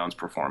Natasha Lyonne's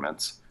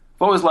performance.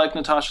 I've always liked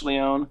Natasha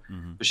Lyonne,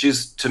 but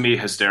she's, to me,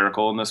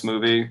 hysterical in this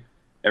movie.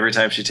 Every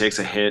time she takes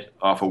a hit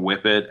off a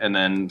Whip It, and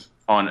then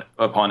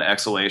upon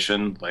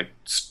exhalation, like,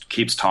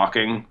 keeps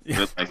talking.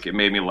 Yeah. Like, it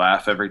made me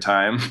laugh every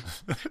time.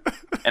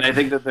 And I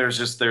think that there's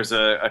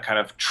a kind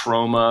of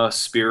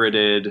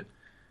trauma-spirited,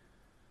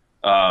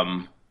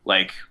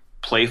 like,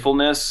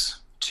 playfulness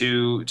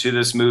to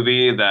this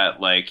movie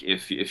that, like,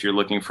 if you're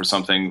looking for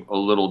something a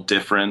little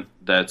different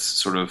that's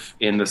sort of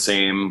in the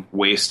same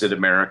wasted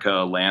America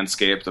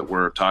landscape that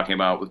we're talking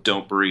about with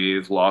Don't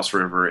Breathe, Lost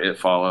River, It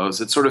Follows,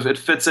 it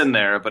fits in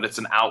there, but it's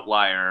an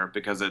outlier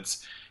because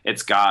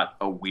it's got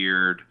a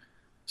weird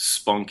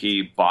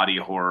spunky body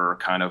horror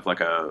kind of, like,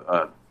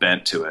 a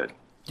bent to it.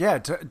 Yeah,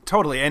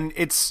 totally. And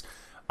it's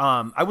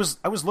I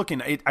was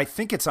looking, I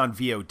think it's on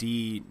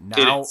VOD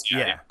now. It is,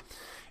 yeah.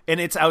 And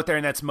it's out there,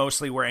 and that's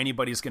mostly where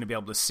anybody's going to be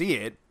able to see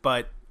it.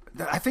 But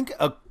I think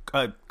a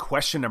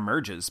question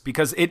emerges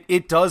because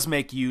it does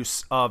make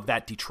use of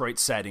that Detroit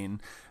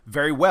setting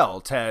very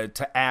well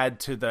to add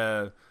to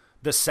the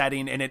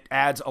setting, and it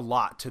adds a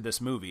lot to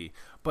this movie.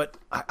 But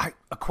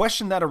a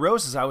question that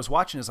arose as I was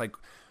watching is like,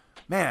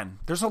 man,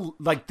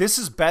 this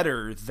is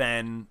better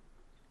than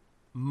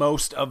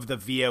most of the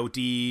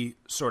VOD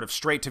sort of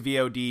straight to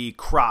VOD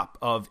crop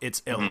of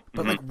its ilk.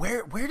 But like,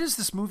 where does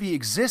this movie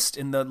exist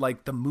in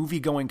the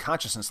movie going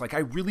consciousness? Like, I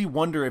really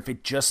wonder if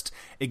it just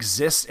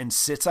exists and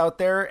sits out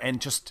there,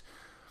 and just,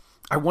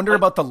 I wonder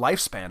about the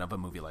lifespan of a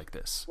movie like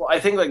this. Well,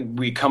 I think like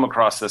we come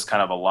across this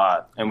kind of a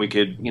lot, and we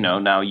could,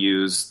 now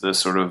use the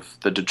sort of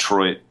the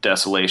Detroit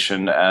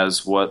desolation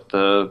as what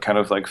the kind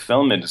of like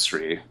film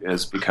industry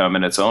has become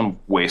in its own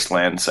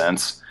wasteland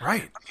sense.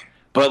 Right.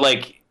 But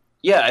like,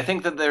 yeah, I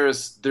think that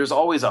there's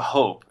always a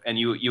hope, and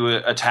you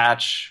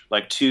attach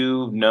like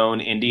two known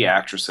indie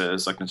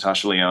actresses like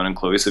Natasha Lyonne and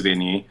Chloe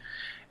Sevigny,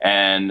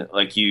 and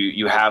like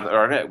you have,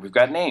 all right, we've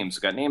got names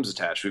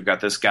attached. We've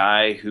got this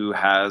guy who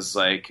has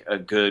like a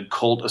good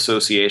cult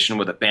association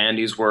with a band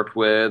he's worked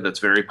with that's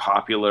very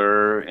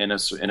popular in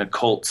a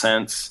cult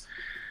sense.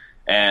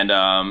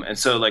 And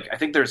so like I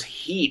think there's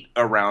heat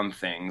around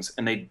things,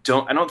 and I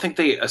don't think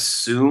they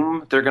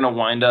assume they're going to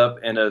wind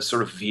up in a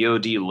sort of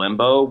VOD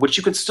limbo, which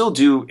you can still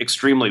do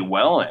extremely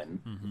well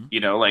in.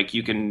 Like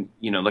you can,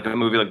 like a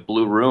movie like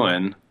Blue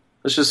Ruin.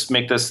 Let's just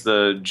make this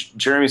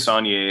Jeremy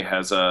Saulnier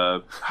has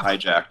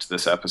hijacked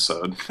this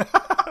episode.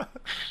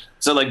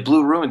 So like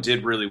Blue Ruin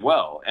did really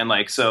well, and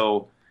like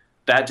so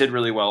that did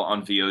really well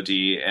on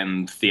VOD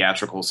and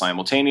theatrical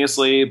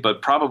simultaneously,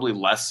 but probably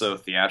less so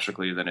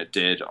theatrically than it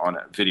did on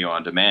video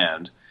on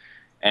demand.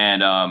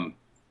 And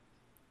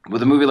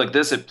with a movie like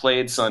this, it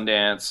played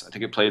Sundance. I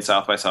think it played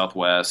South by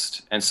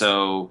Southwest. And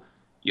so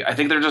I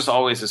think they're just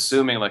always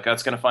assuming like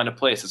that's going to find a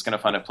place. It's going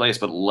to find a place,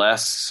 but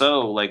less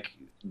so like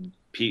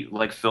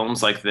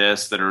films like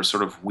this that are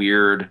sort of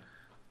weird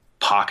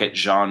pocket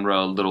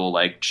genre, little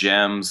like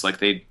gems. Like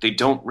they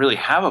don't really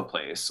have a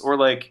place. Or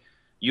like,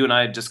 you and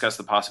I discussed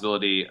the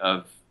possibility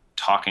of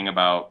talking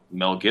about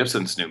Mel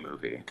Gibson's new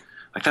movie.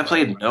 Like that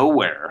played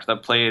nowhere.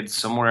 That played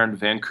somewhere in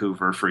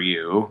Vancouver for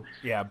you.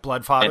 Yeah,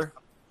 Bloodfather.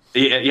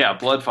 Yeah,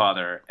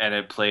 Bloodfather. And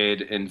it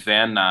played in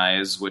Van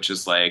Nuys, which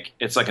is like,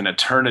 it's like an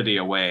eternity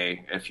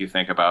away if you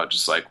think about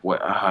just like,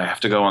 what, I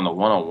have to go on the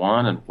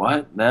 101 and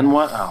what? Then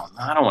what? Oh,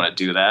 I don't want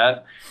to do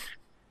that.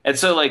 And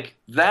so like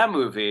that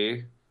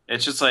movie,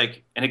 it's just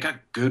like, and it got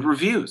good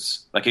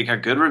reviews. Like it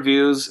got good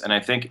reviews, and I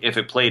think if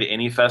it played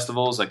any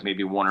festivals, like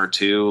maybe one or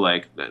two,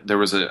 like there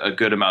was a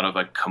good amount of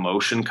like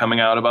commotion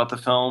coming out about the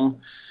film.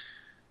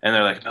 And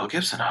they're like, Mel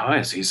Gibson,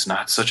 he's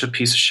not such a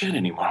piece of shit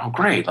anymore. Oh,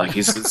 great! Like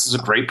this is a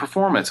great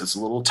performance. It's a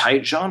little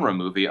tight genre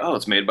movie. Oh,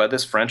 it's made by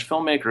this French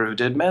filmmaker who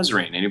did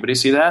Mesrine. Anybody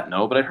see that?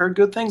 No, but I heard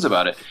good things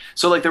about it.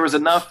 So like there was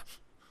enough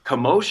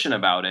commotion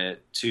about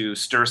it to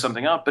stir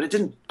something up, but it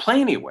didn't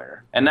play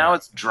anywhere. And now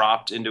it's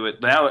dropped into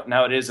it.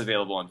 Now it is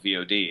available on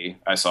VOD,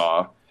 I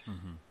saw.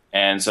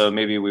 And so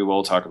maybe we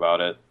will talk about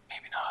it.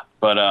 Maybe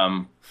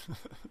not.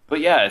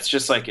 But yeah, it's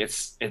just like,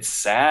 it's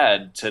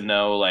sad to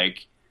know,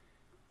 like,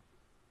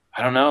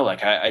 I don't know,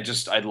 like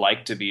I'd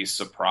like to be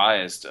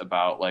surprised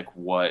about like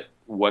what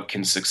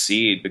can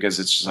succeed,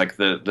 because it's just like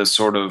the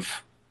sort of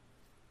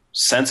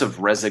sense of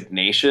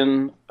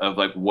resignation of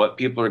like what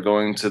people are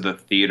going to the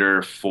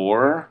theater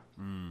for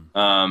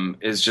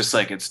is just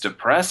like, it's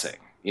depressing,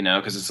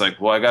 because it's like,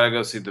 well, I gotta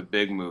go see the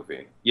big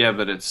movie. Yeah,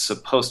 but it's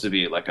supposed to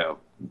be like a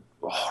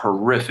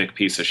horrific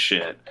piece of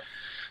shit.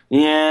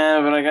 Yeah,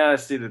 but I gotta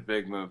see the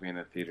big movie in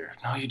the theater.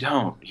 No, you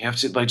don't. You have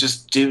to like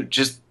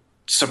just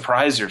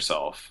surprise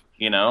yourself,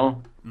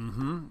 No,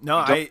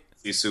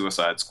 see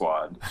Suicide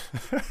Squad,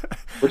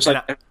 which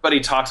like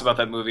everybody talks about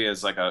that movie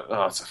as like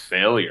it's a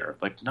failure.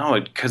 Like no,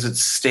 because it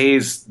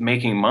stays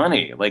making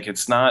money. Like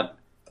it's not.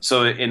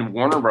 So in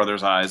Warner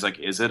Brothers' eyes, like,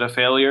 is it a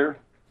failure?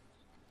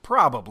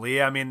 Probably.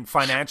 I mean,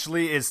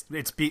 financially,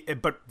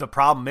 but the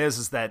problem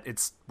is that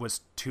it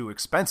was too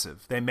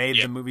expensive. They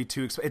made the movie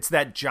too expensive. It's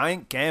that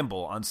giant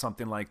gamble on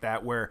something like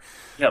that where...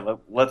 Yeah,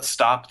 let's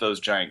stop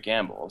those giant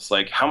gambles.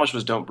 Like, how much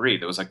was Don't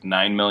Breathe? It was like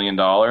 $9 million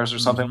or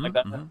something like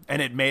that.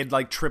 And it made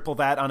like triple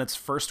that on its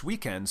first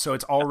weekend. So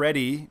it's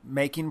already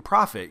making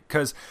profit.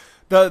 Because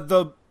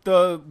the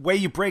way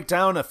you break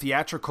down a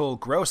theatrical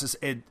gross is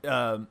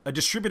a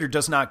distributor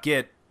does not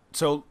get...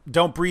 So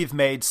Don't Breathe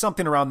made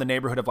something around the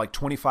neighborhood of like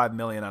 25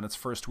 million on its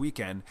first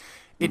weekend.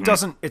 It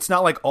doesn't, it's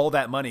not like all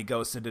that money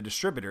goes to the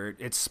distributor.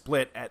 It's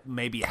split at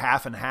maybe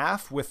half and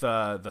half with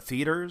the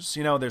theaters.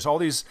 There's all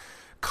these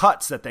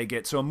cuts that they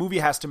get. So a movie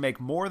has to make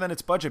more than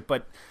its budget.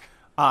 But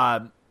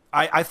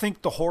I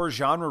think the horror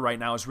genre right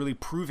now is really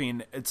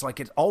proving it's like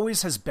it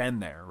always has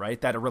been there,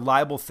 right? That a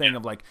reliable thing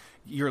of like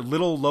your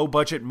little low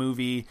budget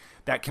movie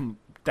that can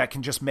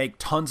just make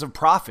tons of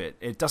profit.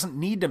 It doesn't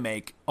need to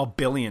make $1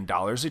 billion.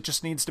 It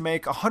just needs to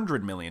make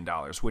 $100 million,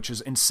 which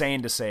is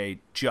insane to say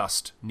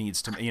just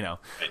needs to,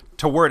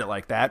 to word it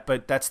like that.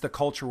 But that's the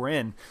culture we're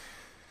in.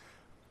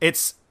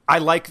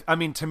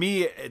 To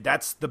me,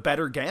 that's the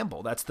better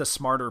gamble. That's the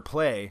smarter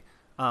play.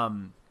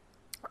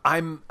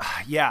 I'm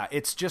yeah,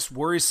 it's just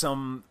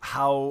worrisome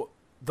how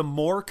the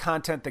more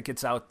content that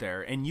gets out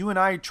there, and you and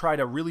I try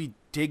to really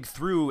dig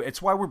through.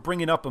 It's why we're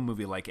bringing up a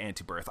movie like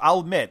Antibirth. I'll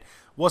admit,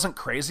 wasn't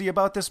crazy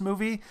about this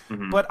movie,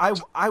 but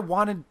I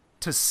wanted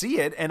to see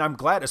it, and I'm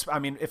glad. I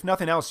mean, if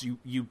nothing else,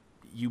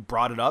 you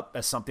brought it up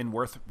as something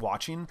worth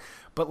watching,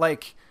 but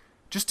like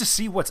just to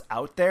see what's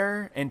out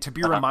there and to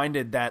be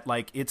reminded that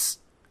like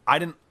I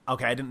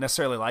didn't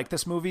necessarily like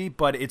this movie,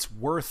 but it's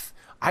worth.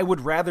 I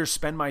would rather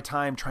spend my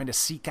time trying to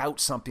seek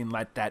out something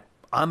like that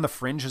on the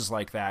fringes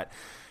like that.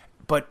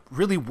 But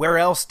really, where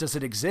else does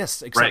it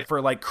exist except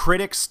for like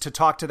critics to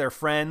talk to their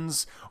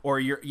friends, or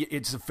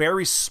it's a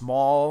very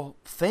small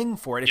thing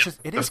for it. It's just,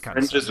 it is kind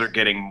of. The fringes are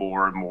getting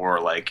more and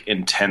more like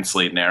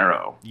intensely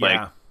narrow. Yeah.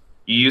 Like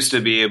you used to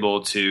be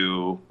able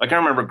to, like I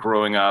remember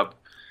growing up,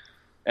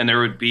 and there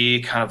would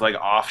be kind of like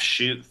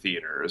offshoot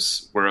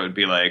theaters where it would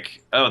be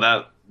like, oh,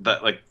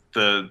 that like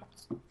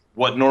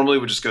what normally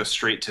would just go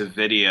straight to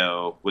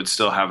video would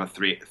still have a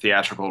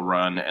theatrical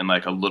run and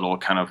like a little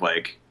kind of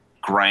like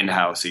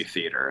grindhousey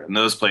theater, and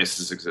those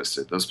places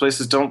existed. Those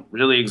places don't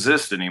really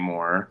exist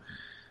anymore.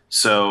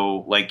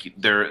 So like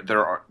there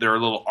are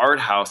little art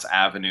house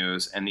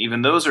avenues, and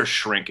even those are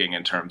shrinking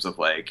in terms of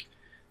like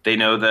they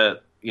know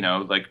that, you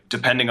know, like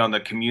depending on the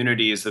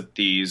communities that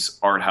these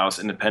art house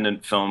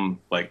independent film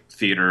like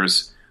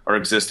theaters are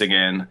existing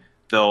in,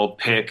 they'll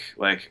pick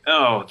like,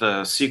 oh,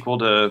 the sequel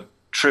to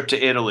Trip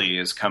to Italy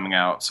is coming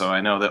out, so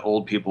I know that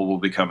old people will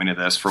be coming to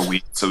this for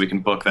weeks, so we can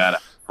book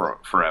that for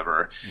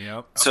forever.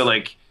 Yep. So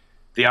like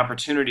the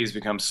opportunities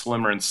become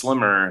slimmer and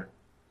slimmer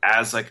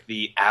as like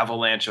the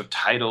avalanche of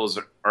titles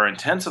are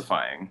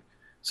intensifying.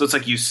 So it's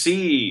like you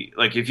see,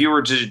 like if you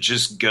were to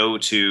just go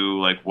to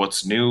like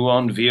what's new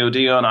on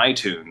VOD on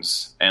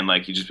iTunes, and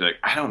like you just be like,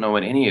 I don't know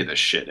what any of this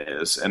shit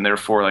is, and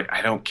therefore like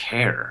I don't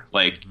care.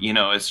 Like, you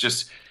know, it's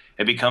just,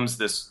 it becomes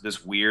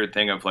this weird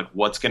thing of like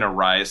what's going to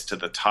rise to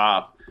the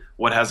top,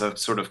 what has a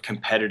sort of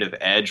competitive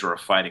edge or a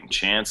fighting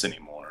chance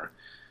anymore,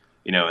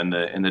 you know, in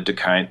the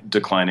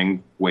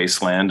declining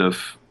wasteland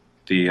of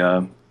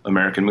the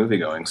American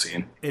movie-going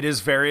scene. It is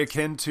very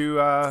akin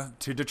to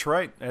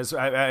Detroit, as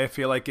I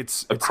feel like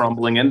it's a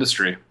crumbling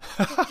industry.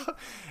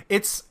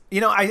 It's, you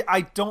know,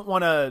 I don't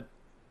want to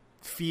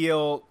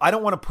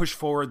push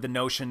forward the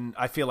notion.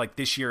 I feel like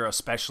this year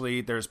especially,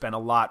 there's been a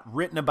lot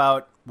written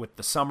about, with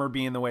the summer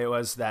being the way it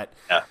was, that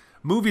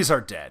movies are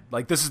dead.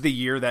 Like this is the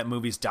year that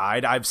movies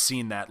died. I've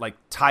seen that. Like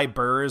Ty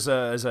Burr is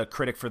a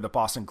critic for the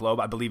Boston Globe.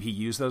 I believe he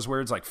used those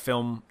words, like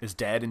film is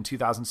dead in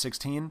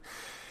 2016.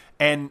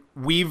 And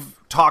we've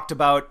talked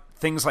about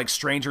things like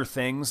Stranger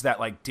Things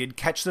that like did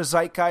catch the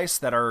zeitgeist,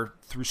 that are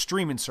through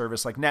streaming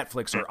service like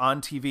Netflix or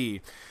on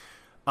TV.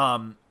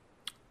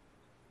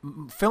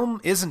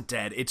 Film isn't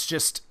dead. It's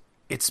just,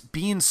 it's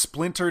being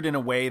splintered in a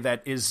way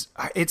that is,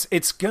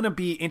 it's going to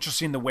be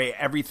interesting the way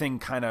everything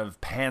kind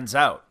of pans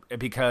out,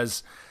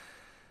 because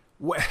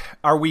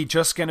are we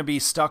just going to be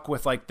stuck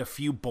with like the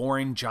few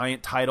boring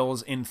giant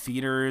titles in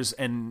theaters,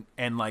 and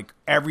like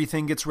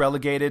everything gets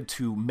relegated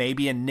to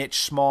maybe a niche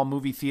small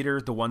movie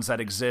theater, the ones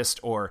that exist,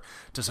 or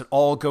does it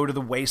all go to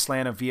the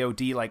wasteland of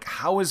VOD? Like,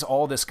 how is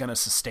all this going to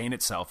sustain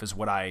itself is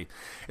what I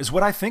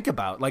think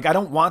about. Like, I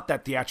don't want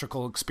that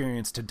theatrical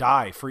experience to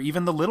die for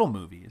even the little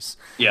movies.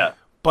 Yeah.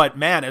 But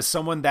man, as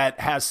someone that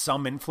has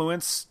some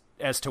influence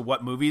as to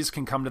what movies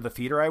can come to the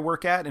theater I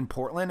work at in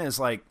Portland,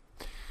 is like,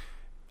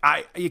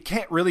 you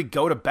can't really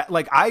go to bed.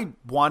 Like, I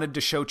wanted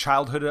to show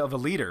Childhood of a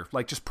Leader,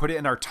 like just put it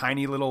in our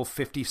tiny little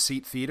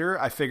 50-seat theater.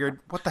 I figured,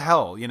 what the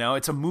hell, you know,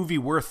 it's a movie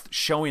worth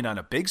showing on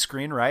a big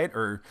screen, right?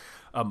 Or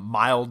a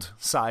mild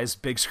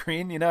sized big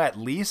screen, you know, at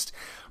least.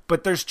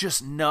 But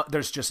there's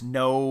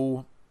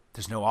no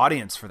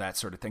audience for that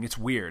sort of thing. It's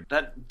weird.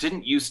 That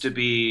didn't used to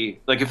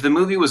be, like, if the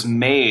movie was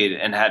made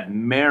and had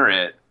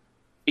merit,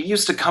 it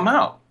used to come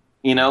out,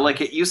 you know, like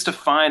it used to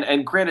find,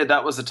 and granted,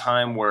 that was a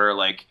time where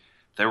like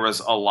there was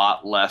a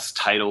lot less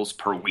titles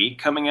per week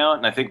coming out.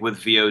 And I think with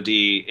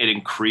VOD, it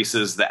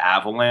increases the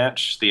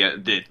avalanche,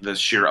 the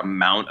sheer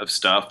amount of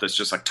stuff that's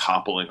just like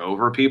toppling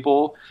over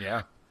people.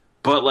 Yeah.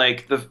 But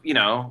like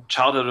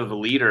Childhood of a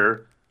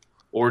Leader,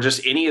 or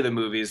just any of the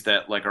movies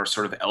that like are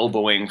sort of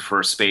elbowing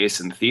for space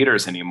in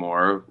theaters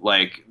anymore,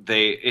 like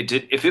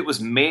if it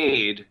was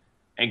made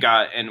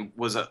and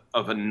was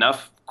of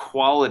enough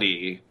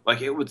quality,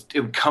 like it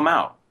would come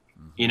out.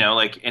 You know,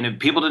 like, and if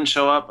people didn't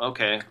show up,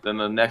 okay, then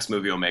the next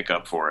movie will make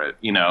up for it.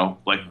 You know,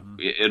 like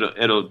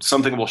it'll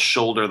something will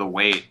shoulder the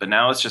weight. But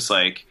now it's just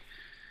like,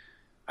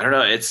 I don't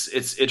know. It's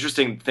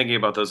interesting thinking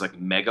about those like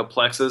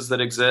megaplexes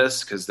that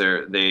exist, because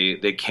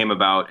they came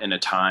about in a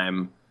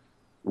time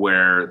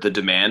where the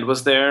demand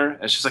was there.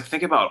 It's just like,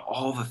 think about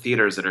all the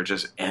theaters that are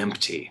just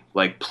empty,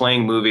 like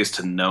playing movies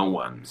to no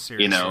one.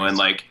 Seriously. You know, and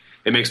like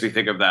it makes me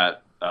think of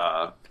that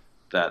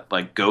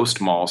like Ghost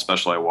Mall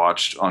special I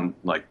watched on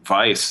like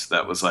Vice,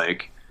 that was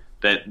like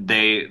that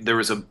there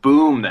was a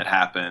boom that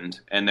happened,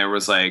 and there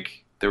was a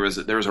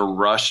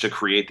rush to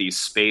create these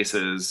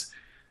spaces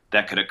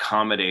that could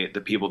accommodate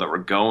the people that were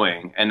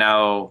going, and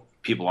now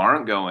people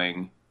aren't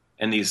going,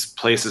 and these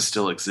places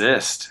still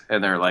exist,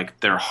 and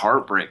they're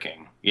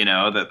heartbreaking.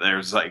 That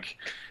there's like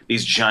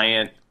these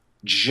giant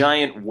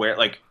where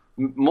like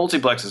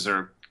multiplexes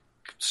are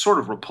sort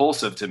of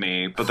repulsive to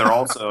me, but they're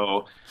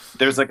also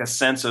there's like a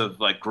sense of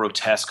like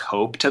grotesque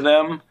hope to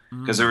them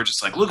because they were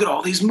just like, look at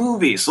all these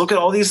movies, look at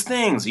all these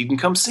things, you can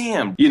come see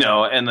them,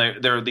 and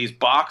there are these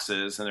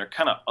boxes and they're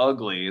kind of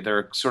ugly.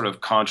 They're sort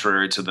of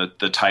contrary to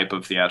the type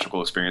of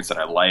theatrical experience that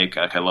I like.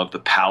 Like I love the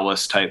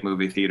palace type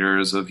movie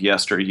theaters of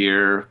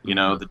yesteryear,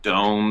 the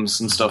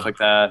domes and stuff like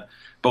that.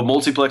 But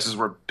multiplexes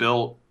were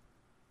built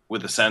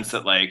with the sense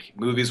that like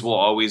movies will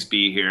always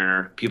be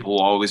here, people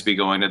will always be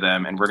going to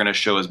them, and we're going to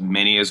show as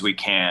many as we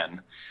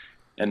can.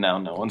 And now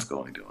no one's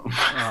going to them.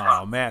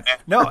 Oh man,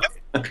 no,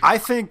 I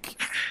think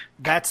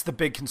that's the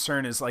big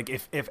concern is like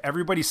if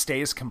everybody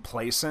stays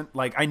complacent.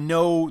 Like I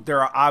know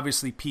there are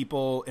obviously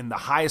people in the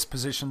highest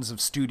positions of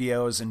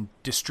studios and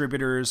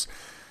distributors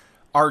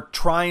are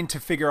trying to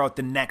figure out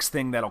the next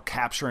thing that'll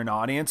capture an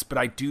audience. But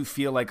I do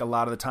feel like a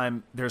lot of the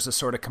time there's a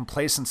sort of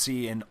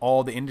complacency in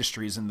all the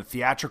industries in the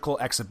theatrical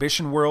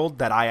exhibition world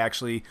that I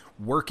actually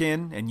work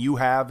in and you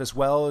have as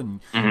well. And,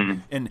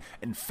 and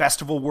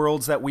festival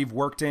worlds that we've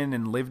worked in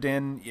and lived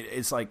in.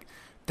 It's like,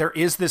 there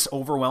is this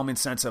overwhelming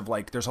sense of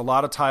like, there's a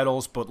lot of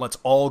titles, but let's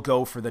all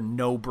go for the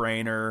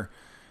no-brainer,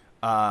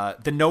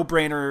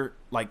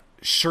 like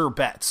sure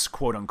bets,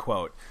 quote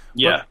unquote.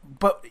 Yeah.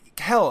 But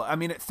hell, I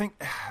mean,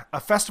 think a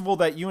festival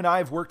that you and I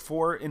have worked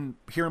for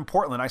here in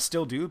Portland. I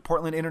still do.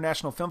 Portland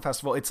International Film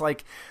Festival. It's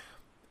like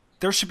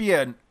there should be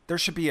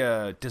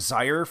a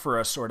desire for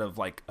a sort of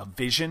like a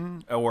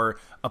vision or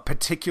a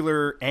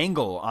particular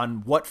angle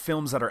on what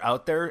films that are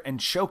out there and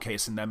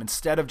showcasing them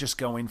instead of just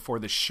going for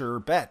the sure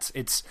bets.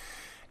 It's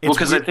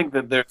because I think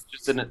that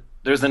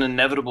there's an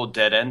inevitable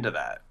dead end to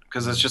that,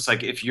 because it's just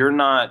like if you're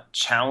not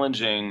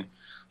challenging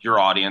your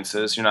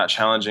audiences, you're not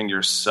challenging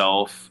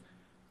yourself,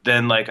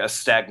 then like a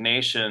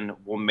stagnation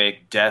will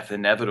make death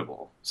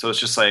inevitable. So it's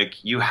just like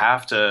you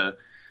have to.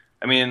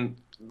 I mean,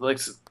 like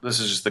this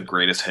is just the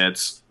greatest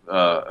hits.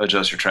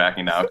 Adjust your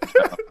tracking now.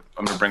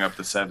 I'm gonna bring up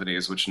the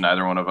 '70s, which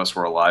neither one of us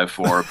were alive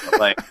for. But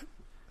like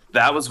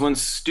that was when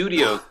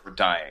studios were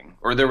dying,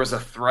 or there was a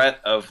threat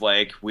of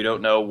like we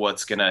don't know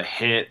what's gonna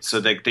hit, so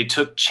they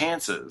took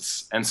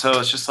chances. And so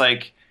it's just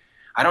like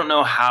I don't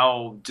know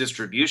how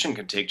distribution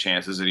can take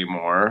chances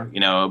anymore,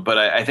 but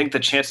I think the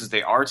chances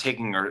they are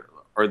taking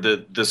are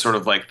the sort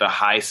of like the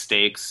high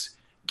stakes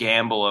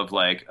gamble of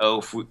like,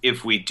 oh,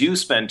 if we do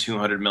spend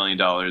 $200 million,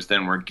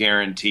 then we're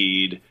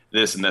guaranteed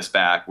this and this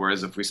back.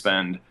 Whereas if we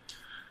spend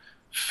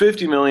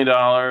 $50 million,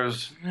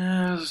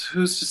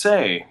 who's to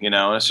say?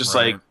 It's just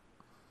right. like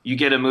you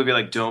get a movie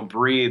like Don't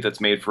Breathe that's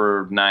made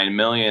for $9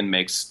 million,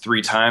 makes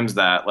 3 times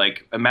that.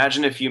 Like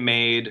imagine if you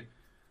made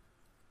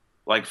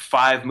like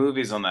 5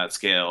 movies on that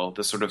scale,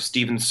 the sort of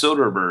Steven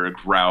Soderbergh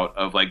route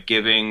of like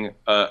giving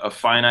a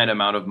finite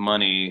amount of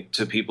money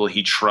to people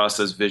he trusts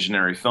as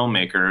visionary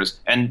filmmakers.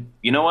 And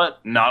you know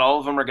what? Not all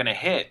of them are going to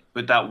hit,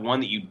 but that one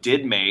that you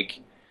did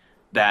make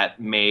that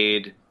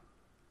made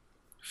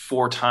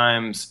 4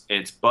 times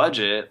its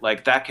budget,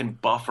 like that can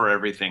buffer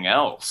everything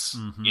else,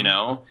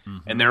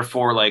 And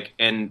therefore like,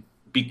 and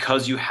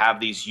because you have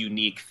these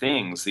unique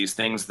things, these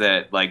things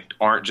that like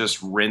aren't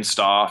just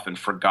rinsed off and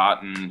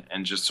forgotten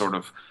and just sort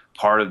of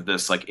part of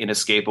this like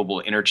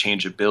inescapable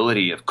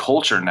interchangeability of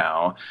culture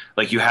now,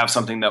 like you have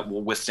something that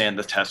will withstand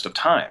the test of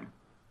time.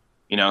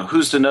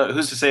 Who's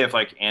to say if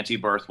like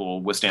Antibirth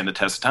will withstand the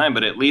test of time,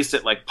 but at least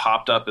it like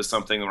popped up as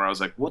something where I was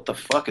like, what the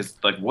fuck is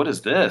like, what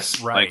is this?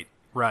 Right. Like,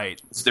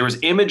 right. There was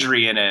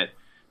imagery in it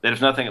that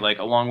if nothing, like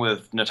along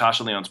with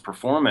Natasha Lyonne's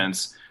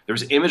performance, there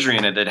was imagery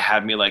in it that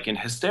had me like in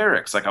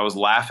hysterics. Like I was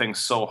laughing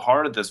so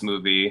hard at this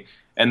movie,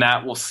 and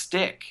that will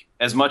stick.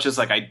 As much as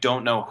like I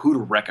don't know who to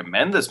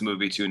recommend this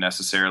movie to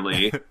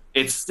necessarily,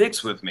 it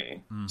sticks with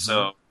me.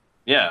 So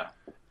yeah,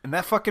 and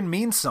that fucking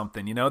means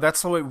something.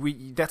 That's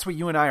that's what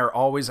you and I are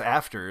always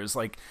after. Is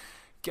like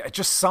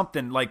just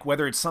something like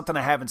whether it's something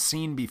I haven't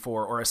seen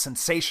before or a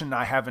sensation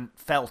I haven't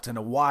felt in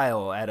a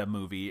while at a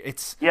movie.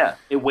 It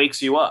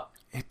wakes you up.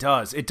 It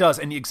does.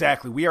 And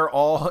exactly, we are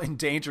all in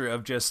danger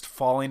of just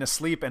falling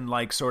asleep and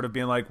like sort of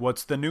being like,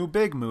 what's the new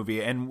big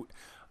movie? And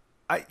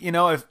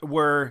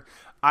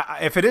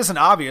if it isn't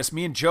obvious,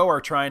 me and Joe are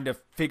trying to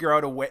figure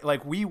out a way.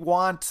 Like we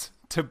want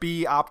to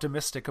be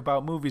optimistic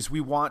about movies.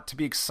 We want to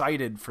be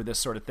excited for this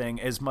sort of thing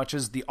as much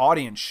as the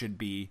audience should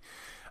be.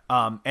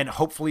 And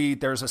hopefully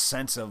there's a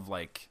sense of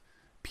like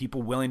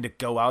people willing to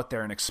go out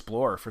there and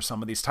explore for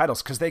some of these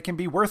titles because they can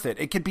be worth it.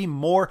 It could be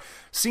more.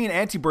 Seeing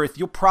Antibirth,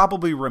 you'll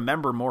probably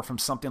remember more from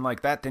something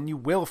like that than you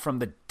will from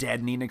the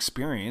deadening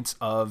experience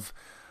of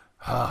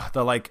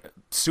the like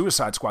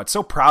Suicide Squad.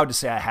 So proud to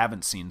say I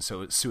haven't seen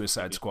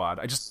Suicide Squad.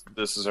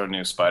 This is our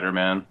new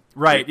Spider-Man.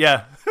 Right,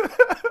 yeah.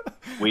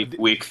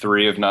 week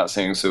 3 of not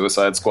seeing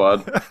Suicide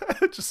Squad.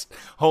 Just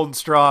holding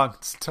strong.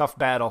 It's a tough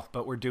battle,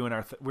 but we're doing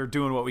we're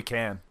doing what we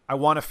can. I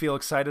want to feel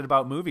excited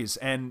about movies,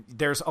 and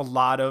there's a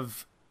lot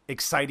of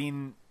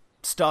exciting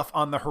stuff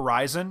on the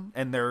horizon,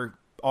 and they're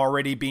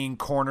already being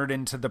cornered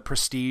into the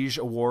prestige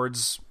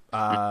awards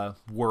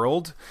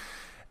world.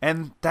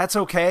 And that's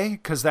okay,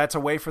 because that's a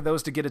way for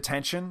those to get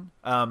attention.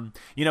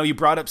 You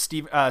brought up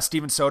Steven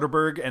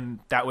Soderbergh, and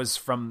that was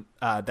from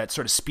that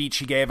sort of speech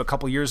he gave a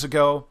couple years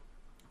ago.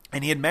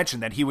 And he had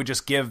mentioned that he would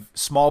just give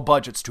small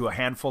budgets to a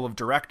handful of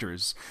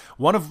directors.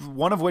 One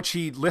of which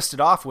he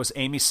listed off was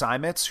Amy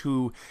Seimetz,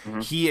 who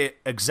he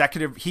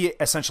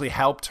essentially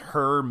helped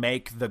her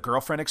make the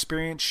Girlfriend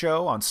Experience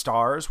show on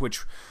Starz,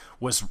 which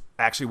was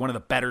actually one of the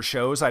better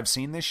shows I've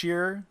seen this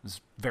year.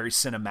 It's very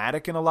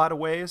cinematic in a lot of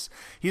ways.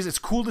 It's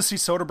cool to see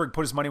Soderbergh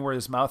put his money where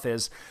his mouth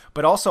is,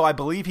 but also I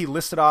believe he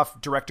listed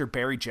off director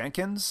Barry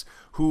Jenkins,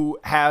 who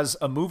has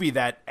a movie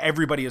that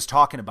everybody is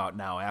talking about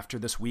now after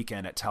this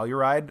weekend at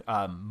Telluride,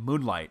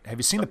 Moonlight. Have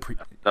you seen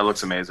That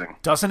looks amazing.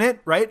 Doesn't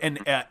it? Right? And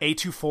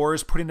A24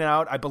 is putting it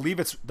out. I believe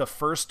it's the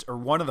first or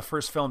one of the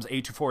first films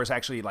A24 has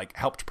actually like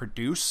helped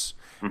produce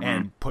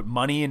and put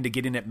money into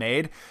getting it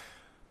made.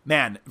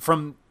 Man,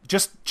 from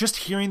just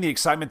hearing the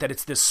excitement that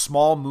it's this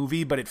small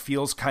movie, but it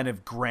feels kind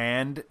of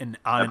grand and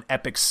on an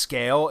epic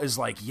scale is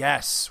like,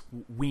 yes,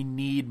 we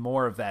need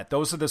more of that.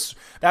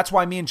 That's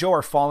why me and Joe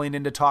are falling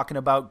into talking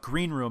about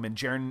Green Room and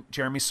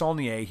Jeremy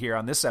Saulnier here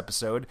on this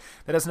episode.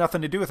 That has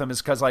nothing to do with them,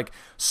 is because like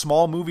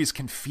small movies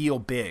can feel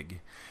big,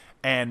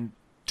 and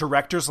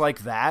directors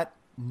like that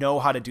know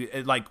how to do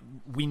it. Like,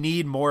 we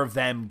need more of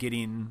them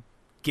getting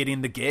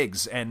the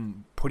gigs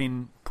and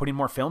putting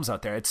more films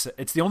out there. It's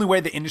the only way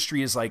the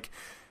industry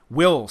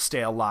will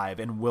stay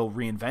alive and will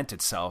reinvent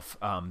itself,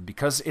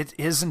 because it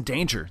is in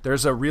danger.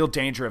 There's a real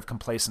danger of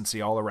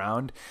complacency all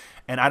around,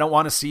 and I don't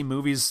want to see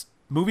movies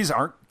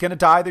aren't going to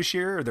die this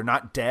year, or they're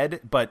not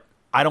dead, but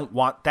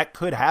that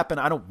could happen.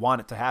 I don't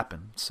want it to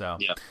happen. So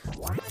yeah.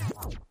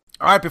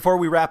 All right, before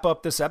we wrap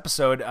up this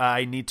episode,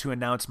 I need to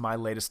announce my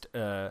latest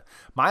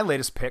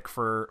pick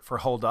for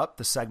Hold Up,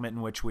 the segment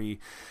in which we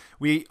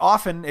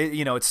often,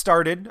 it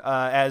started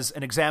as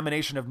an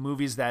examination of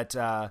movies that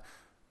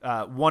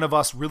one of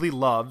us really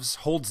loves,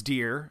 holds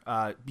dear,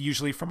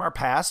 usually from our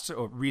past,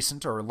 or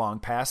recent or long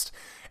past,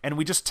 and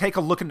we just take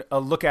a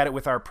look at it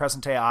with our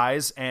present day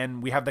eyes,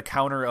 and we have the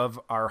counter of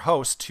our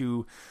host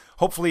to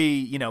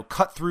hopefully,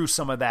 cut through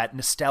some of that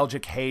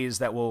nostalgic haze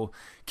that will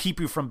keep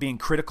you from being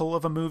critical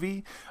of a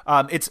movie.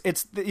 It's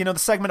the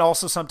segment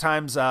also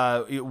sometimes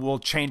we'll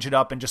change it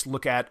up and just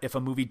look at if a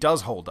movie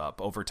does hold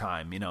up over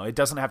time. It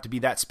doesn't have to be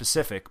that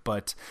specific,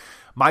 but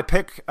my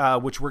pick,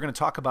 which we're going to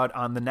talk about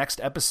on the next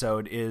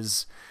episode,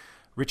 is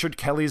Richard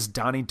Kelly's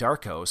Donnie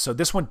Darko. So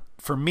this one,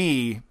 for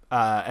me,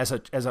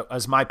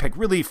 as my pick,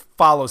 really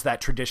follows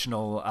that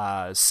traditional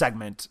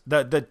segment,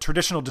 the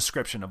traditional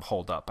description of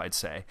Hold Up, I'd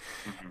say.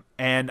 Mm-hmm.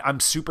 And I'm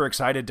super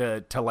excited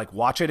to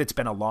watch it. It's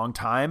been a long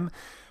time.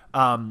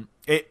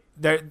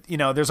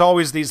 There's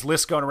always these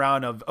lists going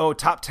around of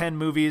top 10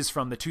 movies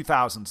from the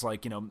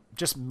 2000s,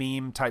 just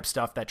meme type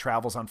stuff that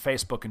travels on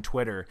Facebook and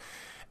Twitter.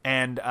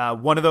 And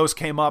one of those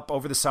came up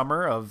over the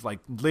summer of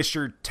list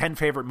your 10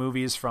 favorite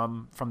movies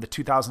from the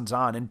 2000s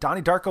on. And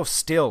Donnie Darko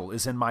still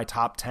is in my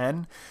top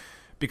 10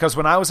 because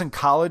when I was in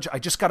college, I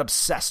just got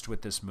obsessed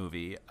with this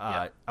movie.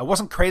 I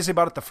wasn't crazy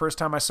about it the first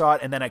time I saw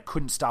it, and then I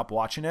couldn't stop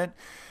watching it.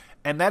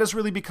 And that has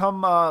really become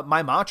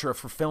my mantra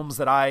for films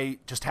that I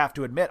just have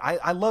to admit.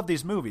 I love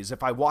these movies.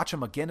 If I watch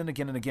them again and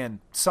again and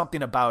again,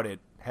 something about it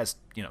has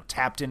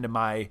tapped into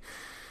my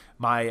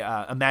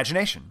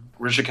imagination.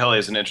 Richard Kelly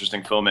is an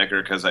interesting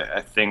filmmaker because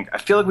I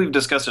feel like we've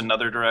discussed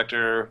another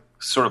director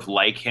sort of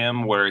like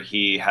him where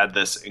he had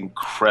this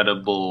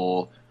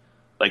incredible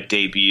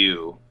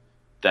debut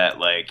that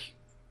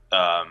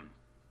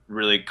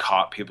really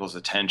caught people's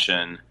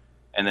attention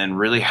and then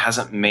really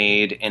hasn't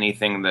made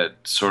anything that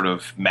sort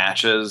of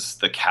matches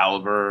the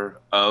caliber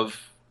of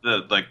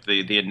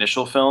the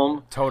initial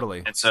film.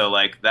 Totally. And so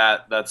I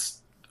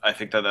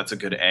think that's a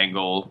good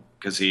angle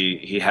because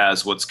he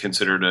has what's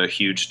considered a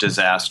huge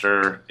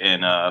disaster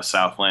in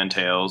Southland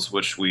Tales,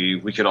 which we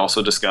could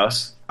also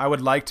discuss. I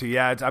would like to,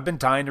 yeah. I've been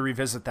dying to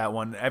revisit that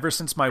one ever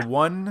since my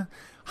one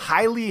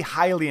highly,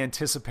 highly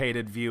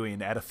anticipated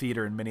viewing at a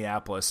theater in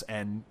Minneapolis.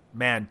 And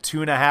man,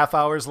 2.5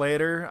 hours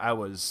later, I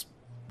was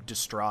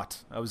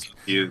distraught. I was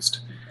confused.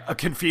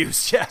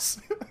 Confused, yes.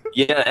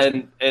 Yeah,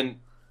 and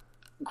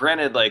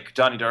granted,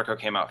 Donnie Darko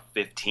came out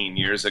 15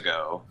 years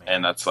ago,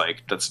 man. And that's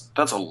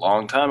a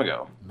long time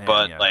ago. Man,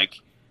 but yeah.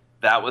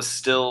 It's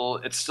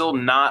still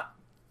not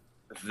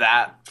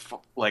that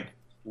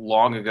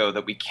long ago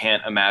that we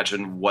can't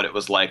imagine what it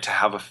was like to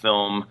have a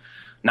film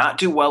not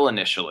do well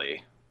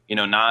initially.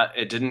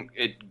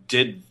 It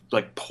did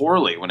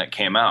poorly when it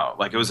came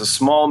out. It was a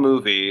small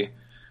movie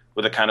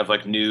with a kind of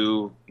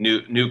new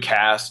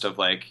cast of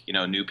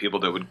new people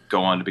that would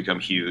go on to become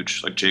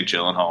huge, like Jake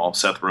Gyllenhaal,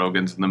 Seth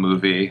Rogen's in the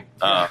movie,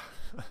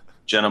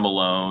 Jenna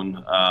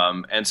Malone,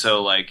 and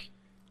so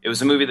it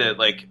was a movie that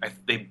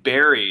they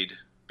buried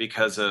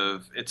because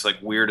of its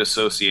weird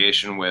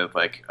association with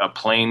a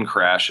plane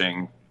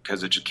crashing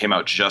because it just came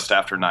out just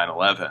after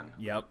 9/11.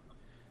 Yep.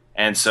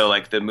 And so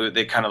the movie,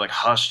 they kind of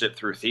hushed it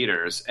through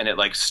theaters, and it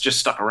just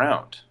stuck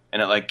around.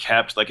 And it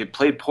kept it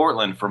played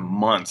Portland for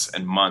months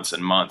and months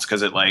and months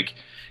because it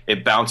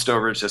it bounced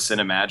over to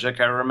Cinemagic,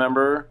 I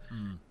remember,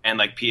 and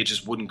like it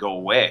just wouldn't go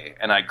away.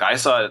 And I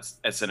saw it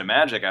at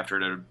Cinemagic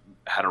after it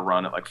had a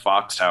run at like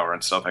Fox Tower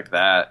and stuff like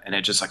that, and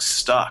it just like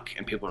stuck.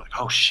 And people were like,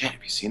 "Oh shit,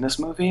 have you seen this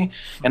movie?"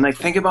 And like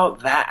think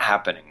about that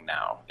happening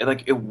now.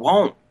 It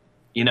won't,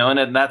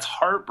 and that's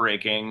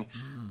heartbreaking.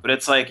 But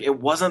it's like it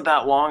wasn't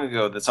that long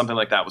ago that something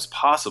like that was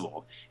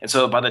possible. And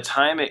so by the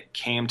time it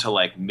came to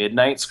like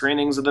midnight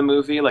screenings of the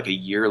movie, like a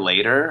year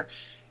later,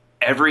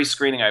 every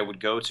screening I would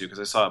go to, because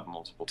I saw it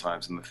multiple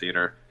times in the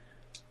theater,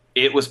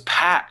 it was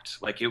packed.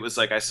 Like it was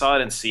like I saw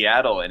it in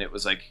Seattle, and it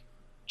was like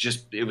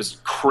it was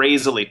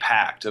crazily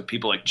packed of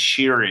people like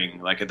cheering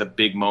like at the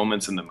big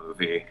moments in the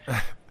movie.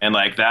 And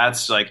like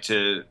that's like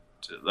to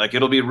like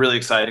it'll be really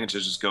exciting to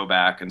just go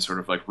back and sort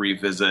of like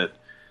revisit,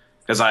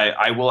 because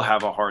I will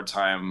have a hard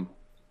time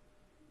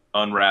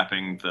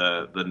unwrapping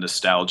the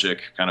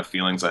nostalgic kind of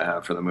feelings I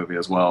have for the movie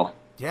as well.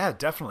 Yeah,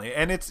 definitely.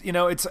 And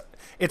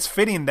it's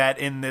fitting that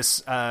in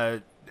this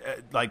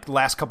like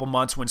last couple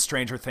months when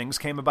Stranger Things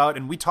came about,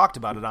 and we talked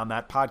about it on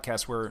that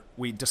podcast where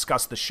we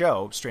discussed the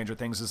show Stranger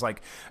Things, is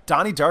like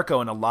Donnie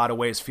Darko in a lot of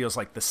ways feels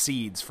like the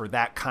seeds for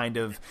that kind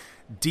of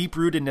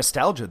deep-rooted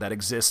nostalgia that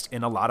exists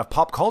in a lot of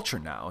pop culture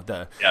now.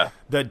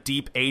 The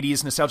deep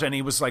 80s nostalgia, and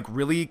he was like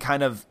really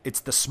kind of, it's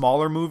the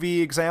smaller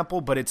movie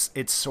example, but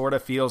it sort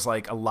of feels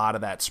like a lot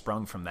of that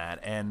sprung from that.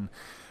 And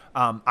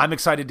I'm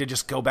excited to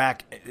just go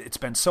back. It's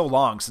been so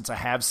long since I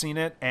have seen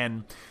it,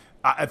 and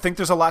I think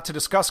there's a lot to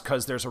discuss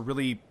because there's a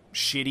really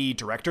shitty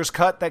director's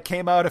cut that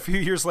came out a few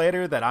years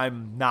later that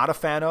I'm not a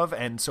fan of,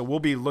 and so we'll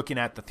be looking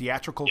at the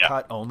theatrical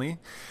cut only,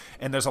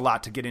 and there's a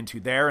lot to get into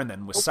there. And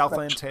then with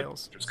Southland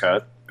Tales,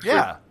 cut,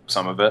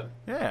 some of it,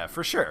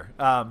 for sure.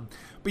 But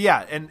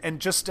yeah, and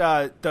just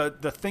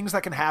the things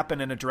that can happen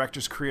in a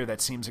director's career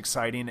that seems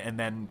exciting and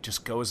then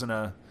just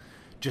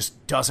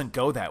doesn't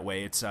go that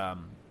way. It's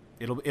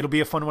it'll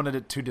be a fun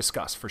one to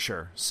discuss for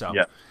sure. So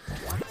yeah.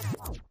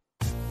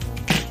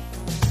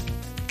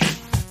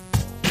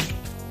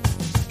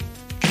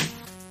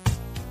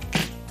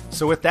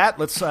 So with that,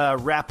 let's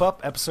wrap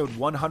up episode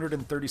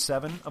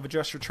 137 of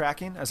Adjust Your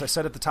Tracking. As I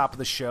said at the top of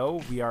the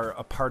show, we are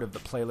a part of the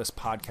Playlist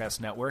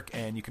Podcast Network,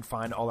 and you can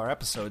find all our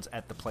episodes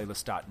at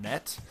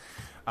theplaylist.net.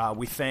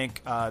 We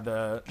thank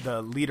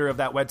the leader of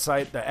that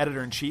website, the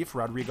editor-in-chief,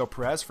 Rodrigo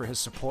Perez, for his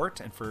support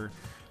and for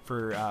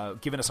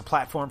giving us a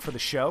platform for the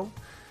show.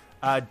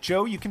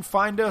 Joe, you can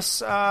find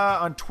us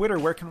on Twitter.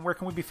 Where can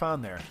we be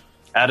found there?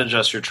 At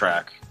Adjust Your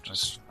Track.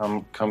 Just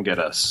come get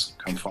us.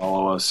 Come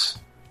follow us.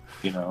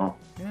 Yeah.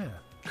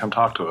 Come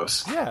talk to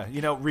us. Yeah,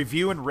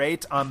 review and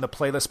rate on the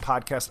Playlist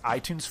Podcast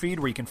iTunes feed,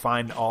 where you can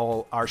find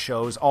all our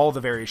shows, all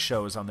the various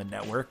shows on the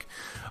network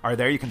are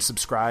there. You can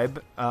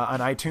subscribe on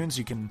iTunes.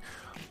 You can,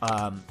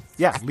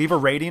 leave a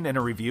rating and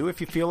a review if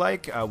you feel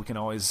like. We can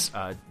always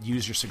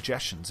use your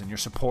suggestions and your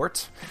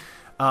support.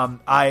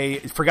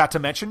 I forgot to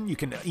mention, you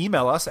can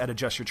email us at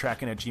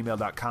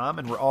adjustyourtracking@gmail.com,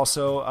 and we're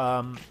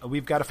also,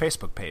 we've got a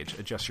Facebook page,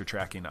 Adjust Your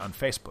Tracking on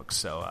Facebook,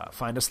 so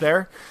find us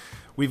there.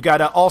 We've got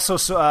to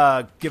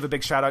also give a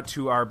big shout out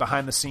to our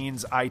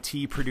behind-the-scenes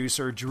IT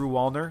producer, Drew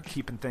Wallner,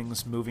 keeping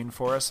things moving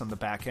for us on the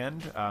back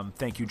end.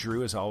 Thank you,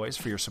 Drew, as always,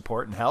 for your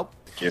support and help.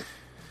 Thank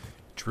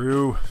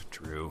you.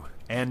 Drew.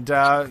 And,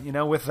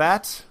 with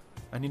that,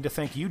 I need to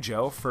thank you,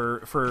 Joe,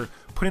 for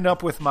putting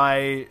up with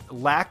my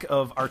lack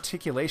of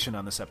articulation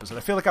on this episode.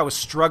 I feel like I was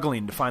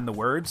struggling to find the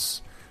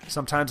words.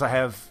 Sometimes I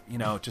have,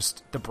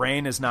 just the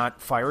brain is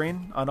not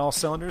firing on all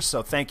cylinders.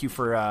 So thank you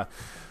for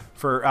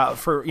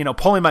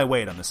pulling my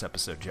weight on this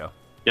episode, Joe.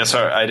 Yeah,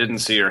 sorry, I didn't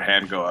see your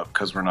hand go up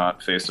because we're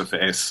not face to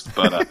face,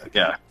 but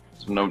yeah,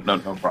 no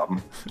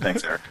problem.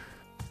 Thanks, Eric.